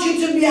 "I want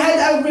you to behead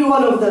every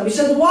one of them." He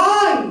says,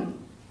 "Why?"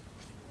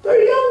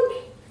 "They're young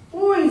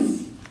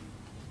boys,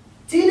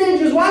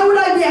 teenagers. Why would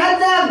I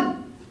behead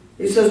them?"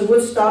 He says,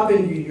 "What's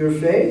stopping you? Your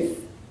faith?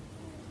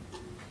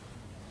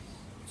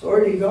 It's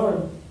already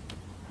gone."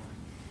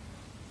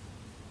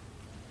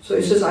 So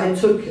he says,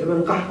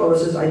 Ibn Qahtaba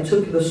says, "I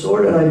took the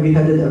sword and I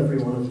beheaded every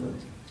one of them."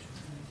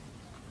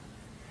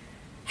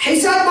 He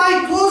said,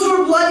 "My clothes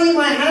were bloody,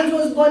 my hands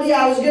was bloody,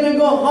 I was going to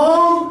go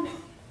home."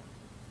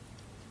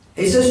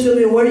 He says to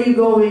me, "Where are you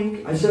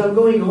going?" I said, "I'm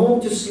going home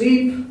to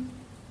sleep."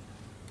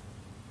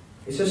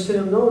 He says to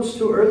him, "No, it's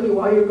too early.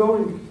 Why are you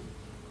going?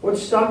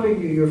 What's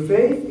stopping you? Your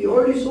faith? You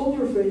already sold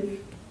your faith."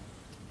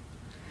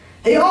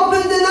 He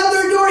opened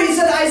another door. He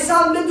said, "I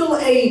saw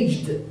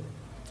middle-aged,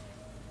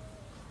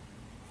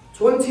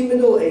 20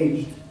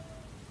 middle-aged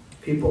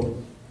people."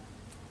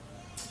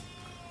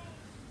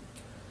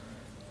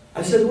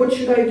 I said, "What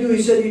should I do?"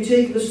 He said, "You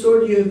take the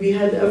sword, you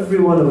behead every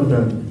one of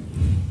them."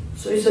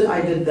 So he said,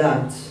 "I did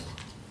that."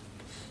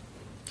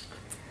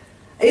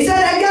 He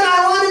said, "Again, I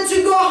wanted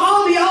to go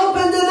home." He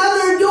opened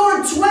another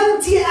door.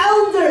 20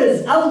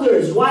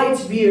 elders, white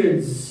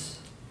beards.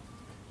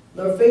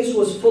 Their face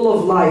was full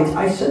of light.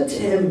 I said to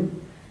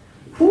him,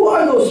 "Who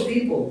are those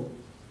people?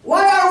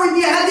 Why are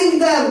we beheading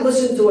them?"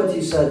 Listen to what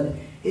he said.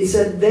 He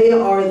said, "They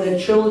are the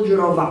children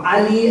of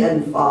Ali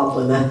and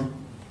Fatima,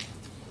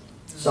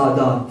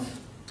 Sadat.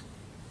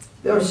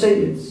 They are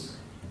Sayyids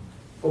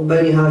from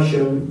Bani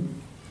Hashim.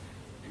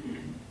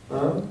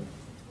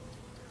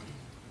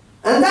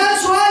 And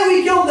that's why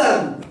we killed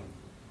them."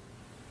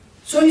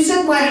 So he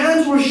said, "My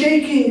hands were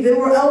shaking. They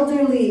were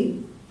elderly.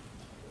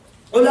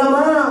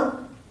 Ulama.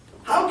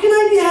 How can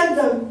I behead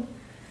them?"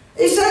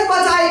 He said,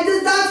 "But it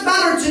did not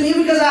matter to me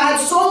because I had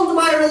sold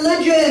my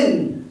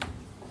religion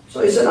So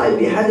he said, I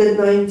beheaded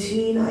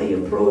 19, I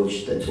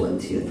approached the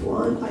 20th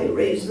one, I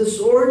raised the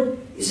sword.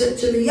 He said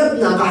to me,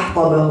 Yabna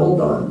Qahtaba,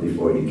 hold on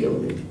before you kill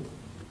me.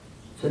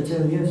 I said to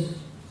him, yes.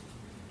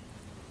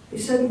 He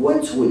said,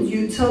 what would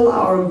you tell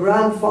our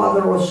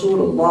grandfather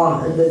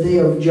Rasulullah in the day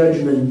of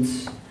judgment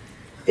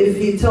if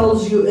he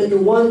tells you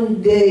in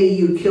one day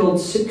you killed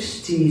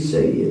 60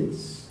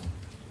 Sayyids?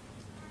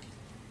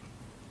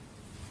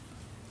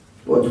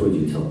 What would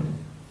you tell him?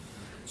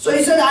 So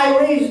he said, I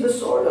raised the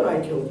sword and I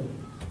killed him.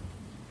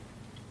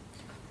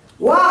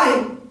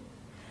 Why?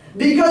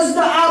 Because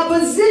the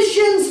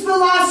opposition's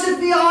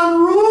philosophy on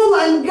rule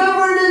and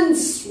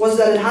governance was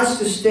that it has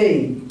to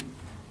stay.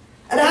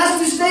 It has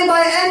to stay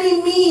by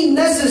any means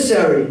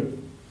necessary.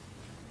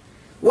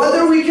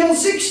 Whether we kill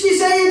 60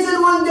 Sayyids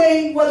in one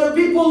day, whether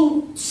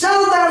people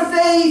sell their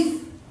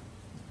faith,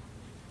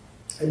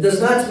 it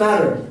does not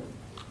matter.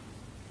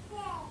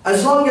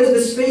 As long as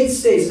this faith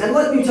stays. And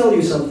let me tell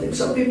you something.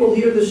 Some people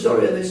hear the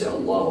story and they say,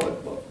 Allahu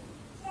Akbar.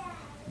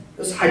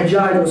 This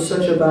Hajjaj was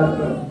such a bad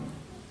man.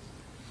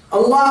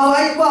 Allahu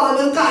Akbar,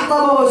 Ibn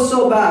Qahtaba was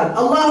so bad.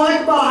 Allahu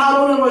Akbar,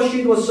 Harun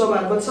al-Rashid was so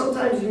bad. But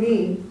sometimes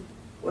me,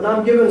 when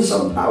I'm given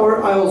some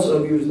power, I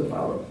also abuse the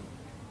power.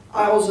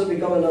 I also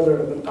become another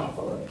Ibn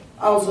Qahtaba.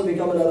 I also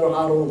become another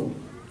Harun.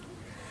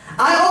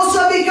 I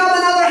also become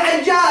another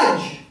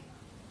Hajjaj.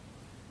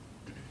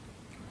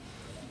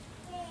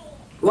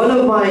 One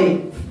of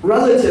my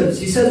relatives,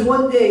 he says,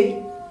 one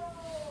day,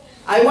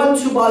 I went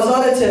to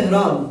Bazar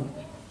Tehran.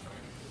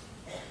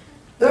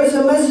 There's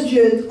a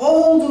masjid,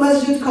 old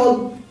masjid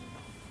called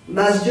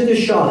Masjid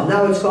al-Shah.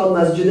 Now it's called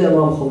Masjid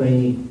Imam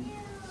Khomeini.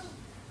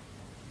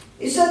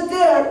 He said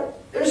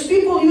there's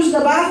people use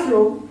the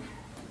bathroom.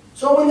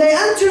 So when they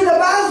enter the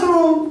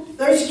bathroom,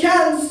 there's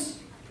cans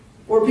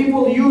where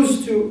people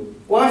use to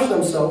wash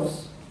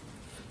themselves.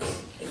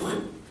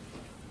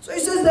 So he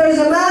says there's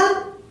a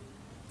man,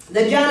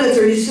 the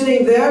janitor, he's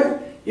sitting there.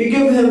 You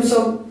give him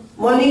some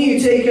money, you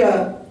take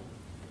a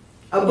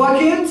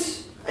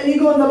bucket, and you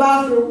go in the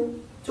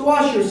bathroom to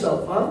wash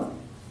yourself, huh?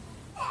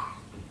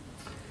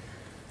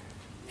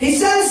 He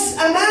says,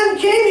 a man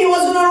came, he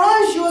was in a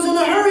rush, he was in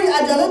a hurry,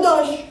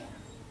 adaladash.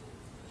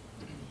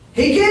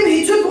 He came,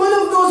 he took one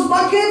of those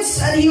buckets,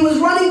 and he was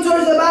running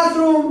towards the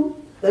bathroom.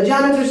 The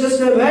janitor says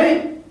to him,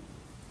 hey,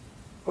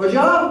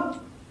 Hoca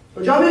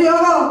biri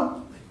ağa.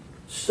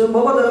 İşte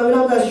baba da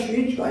evine ders şu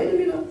hiç aynı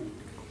bile.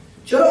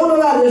 Çara onu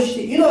verdi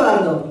işte, yine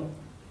verdim.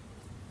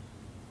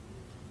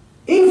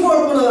 İn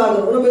formunu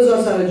verdim, onu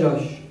bezar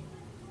saracağız.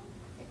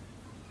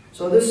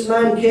 So this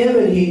man came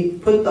and he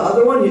put the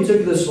other one, he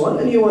took this one,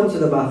 and he went to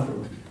the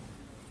bathroom.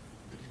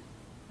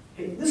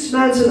 This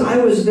man said, I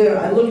was there,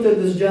 I looked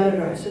at this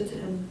janitor, I said to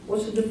him,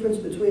 what's the difference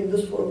between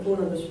this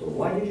form and this form?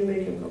 Why did you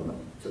make him come back?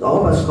 He said,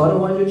 oh, bas kara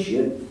why did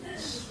you?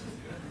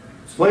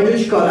 Why did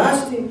you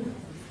ask him?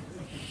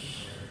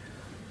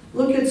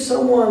 Look at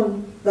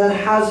someone that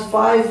has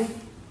 5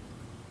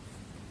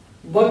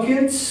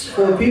 buckets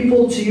for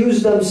people to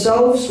use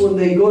themselves when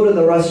they go to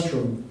the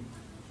restroom.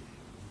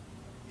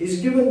 He's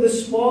given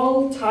this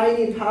small,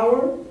 tiny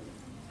power,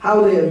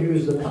 how they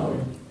abuse the power.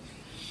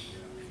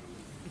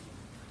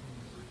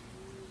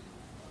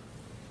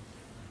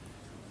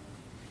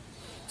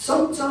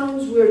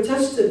 Sometimes we're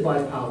tested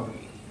by power.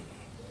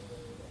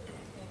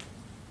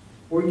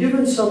 We're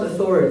given some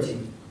authority.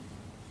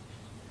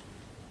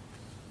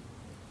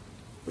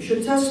 We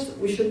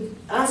should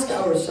ask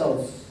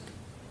ourselves,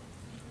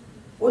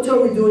 what are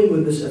we doing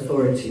with this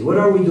authority? What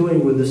are we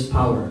doing with this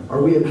power?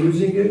 Are we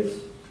abusing it?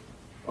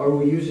 Or are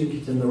we using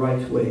it in the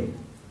right way?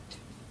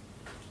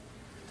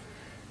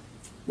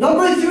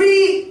 Number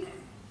 3,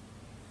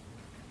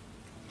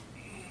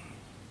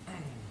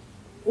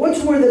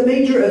 what were the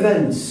major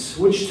events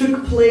which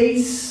took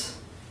place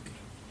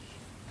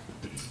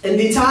in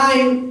the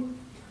time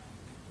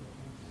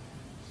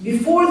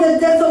before the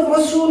death of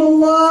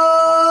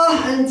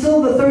Rasulullah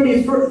until the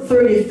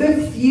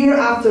 35th year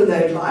after the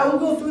hijra? I will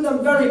go through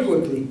them very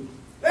quickly.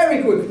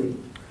 Very quickly.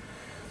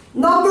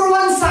 Number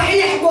 1,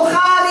 Sahih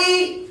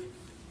Bukhari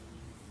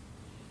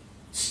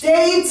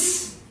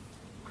states,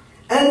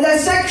 and the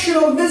section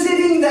of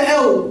visiting the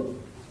ill.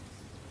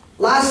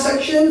 Last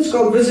section is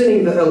called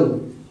visiting the ill.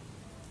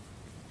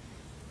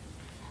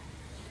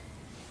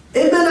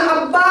 Ibn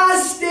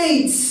Abbas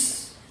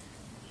states,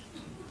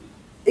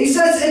 he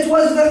says it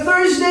was the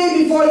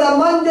Thursday before the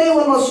Monday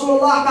when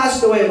Rasulullah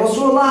passed away.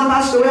 Rasulullah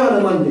passed away on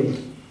a Monday.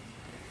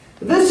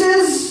 This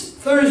is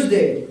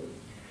Thursday.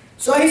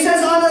 So he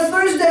says on a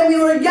Thursday we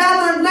were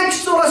gathered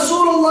next to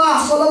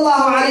Rasulullah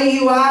sallallahu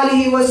alayhi wa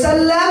alihi wa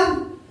sallam,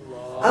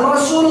 and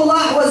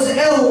Rasulullah was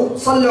ill.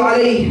 Sallu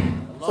alayhi.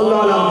 Sallu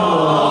ala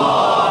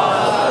Muhammad.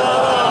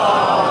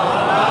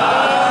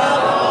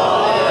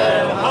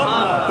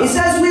 He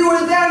says we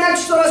were there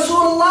next to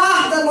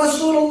Rasulullah, then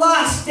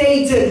Rasulullah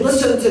stated,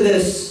 listen to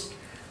this.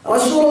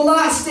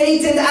 Rasulullah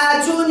stated,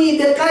 آتوني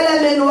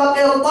بقلم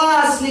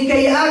وقرطاس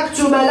لكي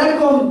أكتب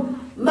لكم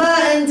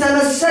ما إن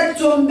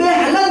تمسكتم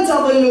به لن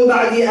تضلوا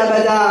بعدي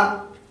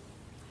أبدا.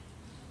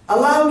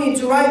 allow me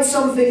to write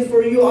something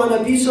for you on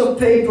a piece of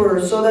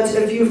paper so that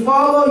if you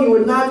follow, you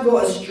would not go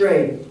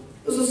astray.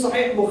 This is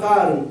Sahih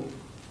Bukhari.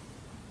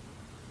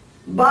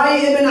 By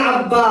Ibn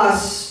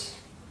Abbas,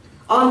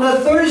 on the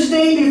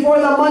Thursday before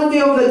the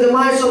Monday of the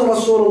demise of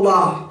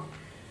Rasulullah.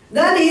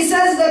 Then he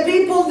says the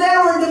people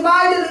there were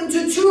divided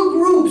into two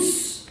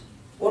groups.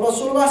 When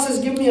Rasulullah says,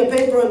 give me a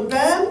paper and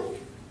pen,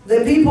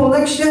 the people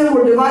next to him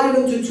were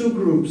divided into two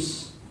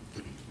groups.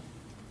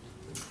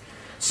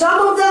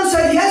 Some of them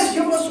said, yes,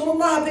 give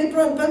Rasulullah a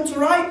paper and pen to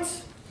write.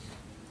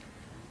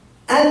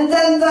 And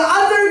then the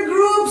other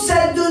group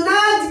said, do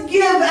not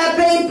give a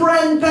paper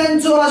and pen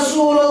to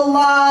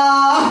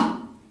Rasulullah.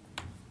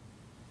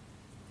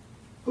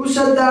 Who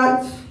said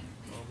that?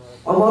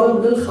 Umar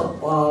ibn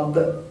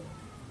al-Khattab.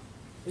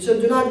 He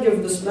said, do not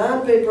give this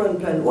man paper and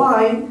pen.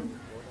 Why?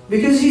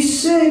 Because he's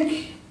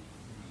sick.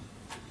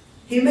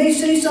 He may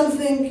say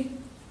something,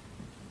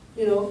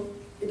 he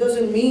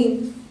doesn't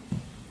mean.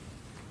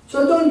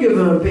 So don't give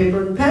him a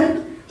paper and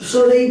pen.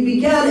 So they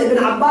began, Ibn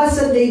Abbas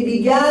said, they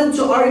began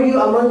to argue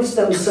amongst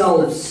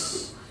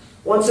themselves.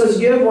 One says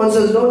give, one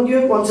says don't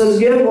give, one says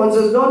give, one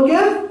says don't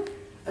give.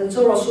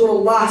 Until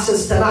Rasulullah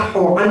says,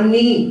 تَنَحُوا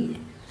عَنِّي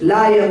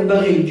لَا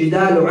يَنْبَغِي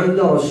الْجِدَالُ عِنْدَ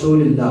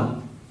رَسُولِ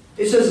اللَّهِ.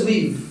 He says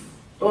leave.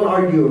 Don't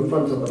argue in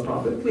front of the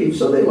Prophet. Leave.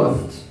 So they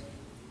left.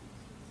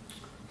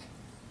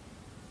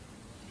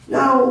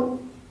 Now,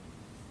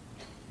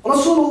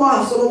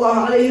 Rasulullah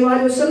sallallahu alayhi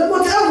wa sallam,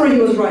 whatever he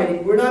was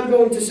writing, we're not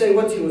going to say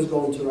what he was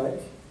going to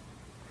write.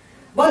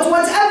 But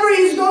whatever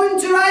he's going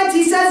to write,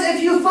 he says,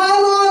 if you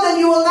follow, then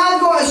you will not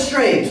go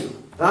astray.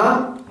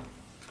 Huh?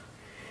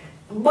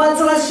 But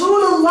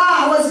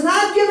Rasulullah was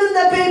not given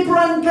the paper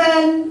and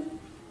pen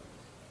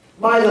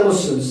by the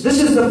Muslims.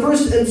 This is the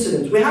first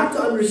incident. We have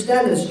to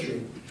understand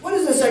history. What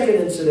is the second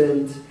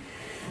incident?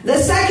 The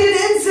second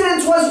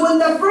incident was when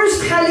the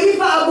first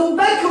Khalifa Abu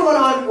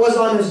Bakr was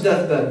on his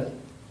deathbed.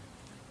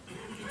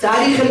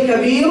 Tarikh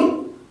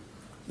al-Kabir,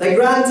 the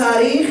Grand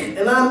Tarikh,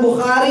 Imam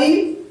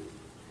Bukhari,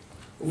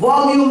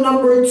 volume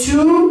number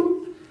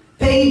 2,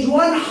 page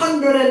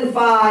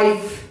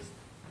 105.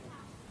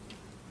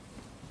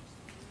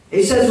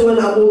 He says when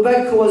Abu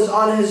Bakr was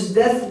on his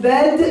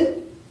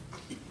deathbed,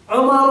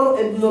 Umar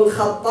ibn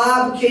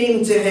al-Khattab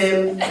came to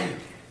him.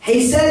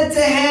 He said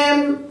to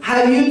him,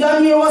 have you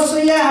done your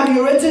wasiyah? Have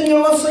you written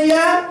your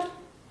wasiyah?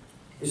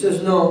 He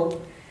says, no.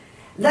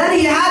 Then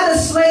he had a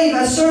slave,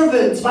 a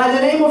servant by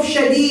the name of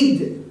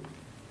Shadid.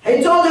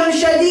 He told him,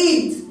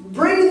 Shadid,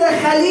 bring the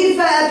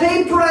Khalifa a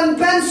paper and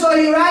pen so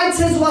he writes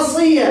his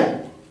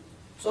wasiyah.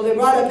 So they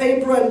brought a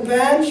paper and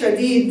pen.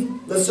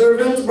 Shadid, the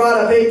servant,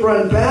 brought a paper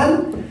and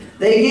pen.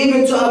 They gave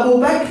it to Abu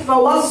Bakr.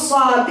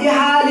 فَوَصَّى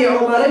بِهَا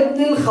لِعُمَرِ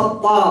ibn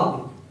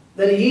al-Khattab.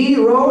 Then he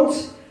wrote,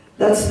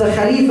 that's the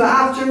Khalifa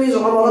after me, is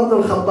Umar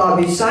ibn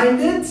al-Khattab. He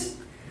signed it.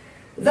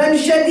 Then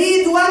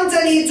Shadid went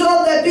and he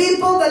told the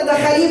people that the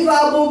Khalifa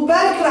Abu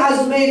Bakr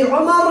has made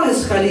Umar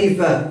his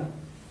Khalifa.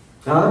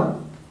 Huh?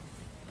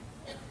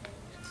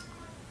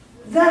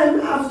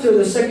 Then after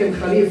the second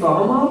Khalifa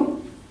Umar,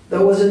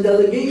 there was a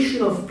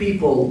delegation of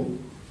people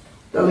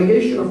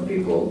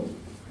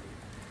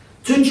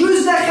to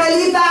choose the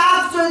Khalifa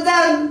after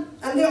them,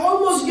 and they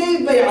almost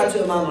gave bay'ah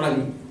to Imam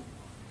Ali.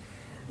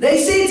 They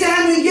say to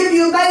him, we give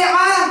you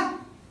bay'ah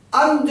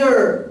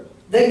under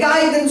the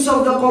guidance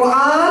of the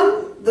Quran,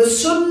 the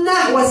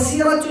Sunnah, wa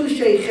siratul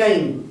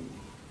shaykhain,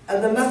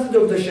 and the method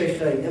of the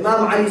shaykhain.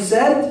 Imam Ali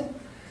said,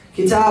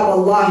 Kitab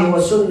Allah wa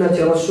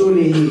sunnati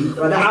rasulihi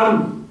wa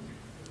na'am,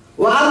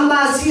 wa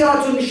amma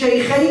siratul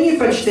shaykhain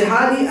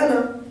fajtihadi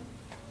ana.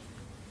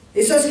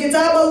 He says,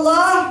 Kitab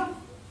Allah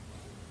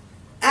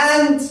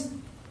and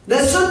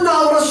the Sunnah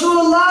of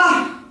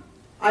Rasulullah,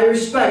 I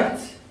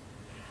respect.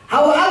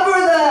 However,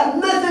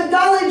 the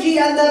methodology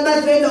and the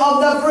method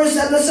of the first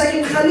and the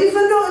second Khalifa,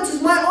 no, it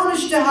is my own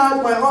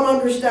ijtihad, my own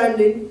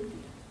understanding.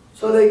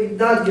 So they did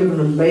not give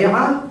him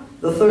bay'ah.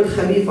 The third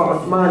Khalifa,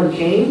 Uthman,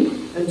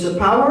 came into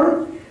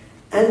power,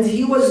 and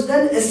he was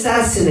then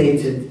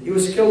assassinated. He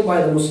was killed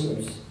by the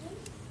Muslims.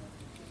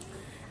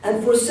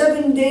 And for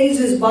 7 days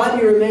his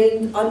body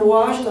remained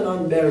unwashed and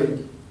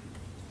unburied.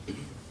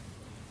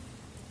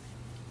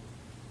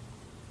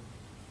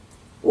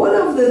 One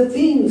of the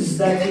things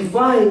that you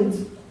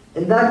find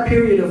in that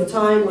period of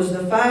time was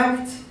the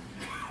fact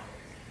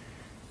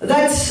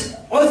that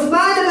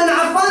Uthman ibn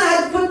Affan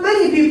had put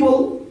many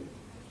people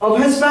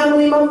of his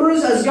family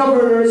members as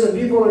governors and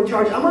people in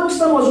charge. Amongst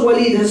them was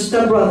Walid, his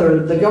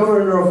stepbrother, the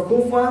governor of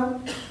Kufa,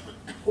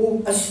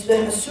 who as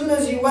soon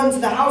as he went to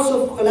the house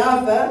of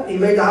Khilafah, he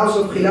made the house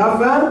of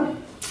Khilafah,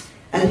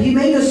 and he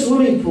made a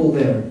swimming pool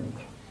there.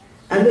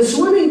 And the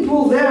swimming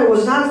pool there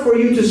was not for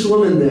you to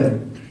swim in there.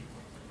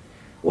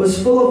 It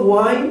was full of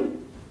wine,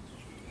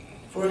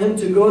 for him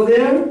to go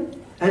there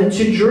and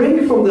to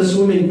drink from the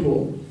swimming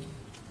pool.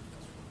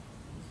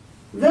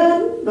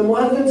 Then the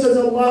muaddin says,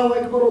 Allahu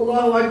Akbar,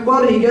 Allahu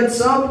Akbar. He gets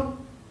up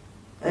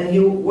and he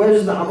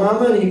wears the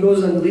amama and he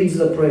goes and leads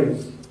the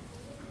prayers.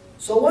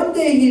 So one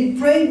day he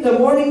prayed the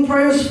morning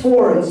prayers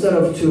 4 instead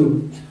of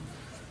 2.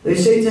 They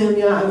say to him,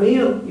 Ya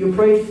Amir, you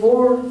prayed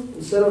 4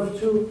 instead of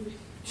 2.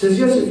 He says,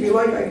 yes, if you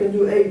like, I can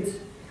do 8.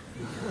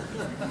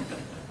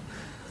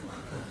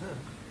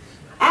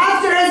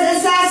 After his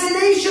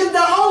assassination,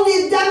 the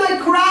only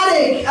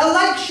democratic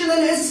election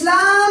in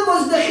Islam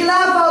was the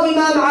Khilafah of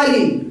Imam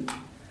Ali.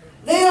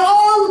 They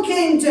all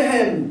came to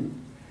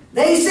him.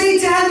 They say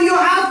to him, you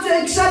have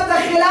to accept the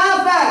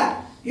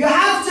Khilafah. You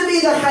have to be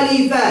the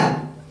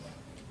Khalifa.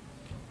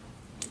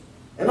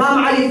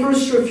 Imam Ali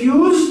first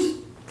refused.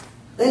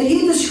 Then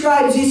he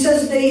describes, he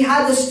says they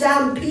had a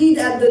stampede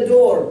at the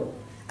door.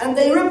 And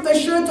they ripped the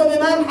shirt of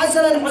Imam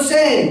Hassan and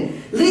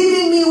Hussein,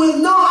 leaving me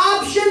with no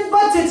option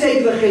but to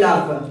take the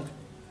Khilafah.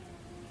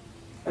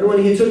 And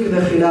when he took the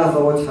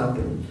Khilafah, what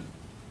happened?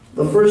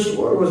 The first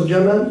war was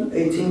Jamal,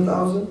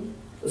 18,000.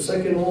 The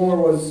second war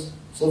was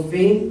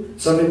Siffin,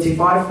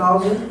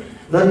 75,000.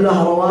 Then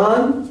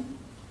Nahrawan,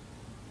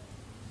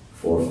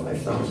 4,000 or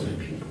 5,000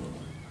 people.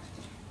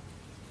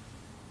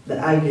 The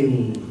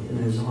agony in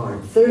his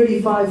heart.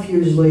 35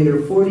 years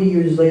later, 40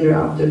 years later,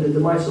 after the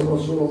demise of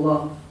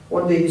Rasulullah,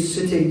 one day he's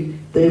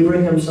sitting, they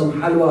bring him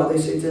some halwa. They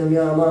say to him,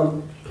 Ya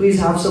Imam, please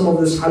have some of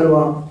this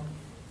halwa.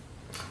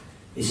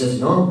 He says,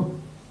 no.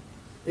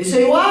 They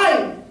say,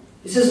 why?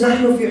 He says,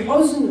 نحن في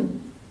حزن.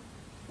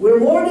 We're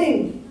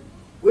mourning.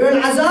 We're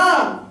in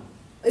azab.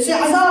 They say,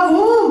 azab of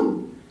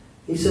whom?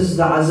 He says,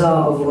 the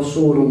azab of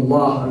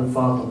Rasulullah and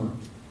Fatima.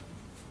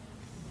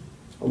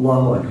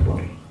 Allahu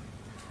Akbar.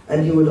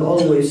 And he would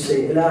always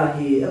say,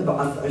 إلهي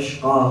ابعث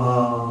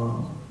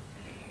أشقاها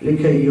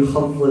لكي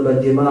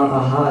يخضب دماء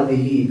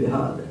هذه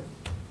بهذا.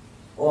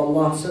 Oh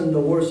Allah, send the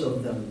worst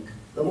of them,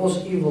 the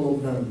most evil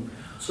of them,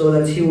 so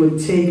that he would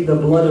take the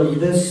blood of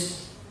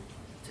this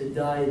to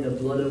dye the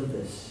blood of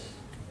this.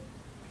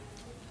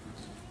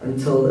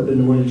 Until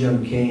Ibn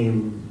Muljam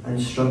came and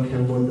struck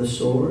him with the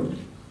sword.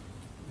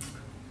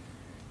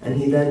 And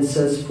he then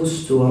says,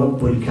 فُزْتُ وَرَبُّ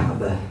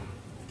الْكَعْبَةِ.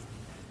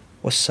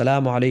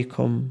 والسلام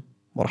عليكم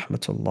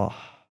ورحمة الله.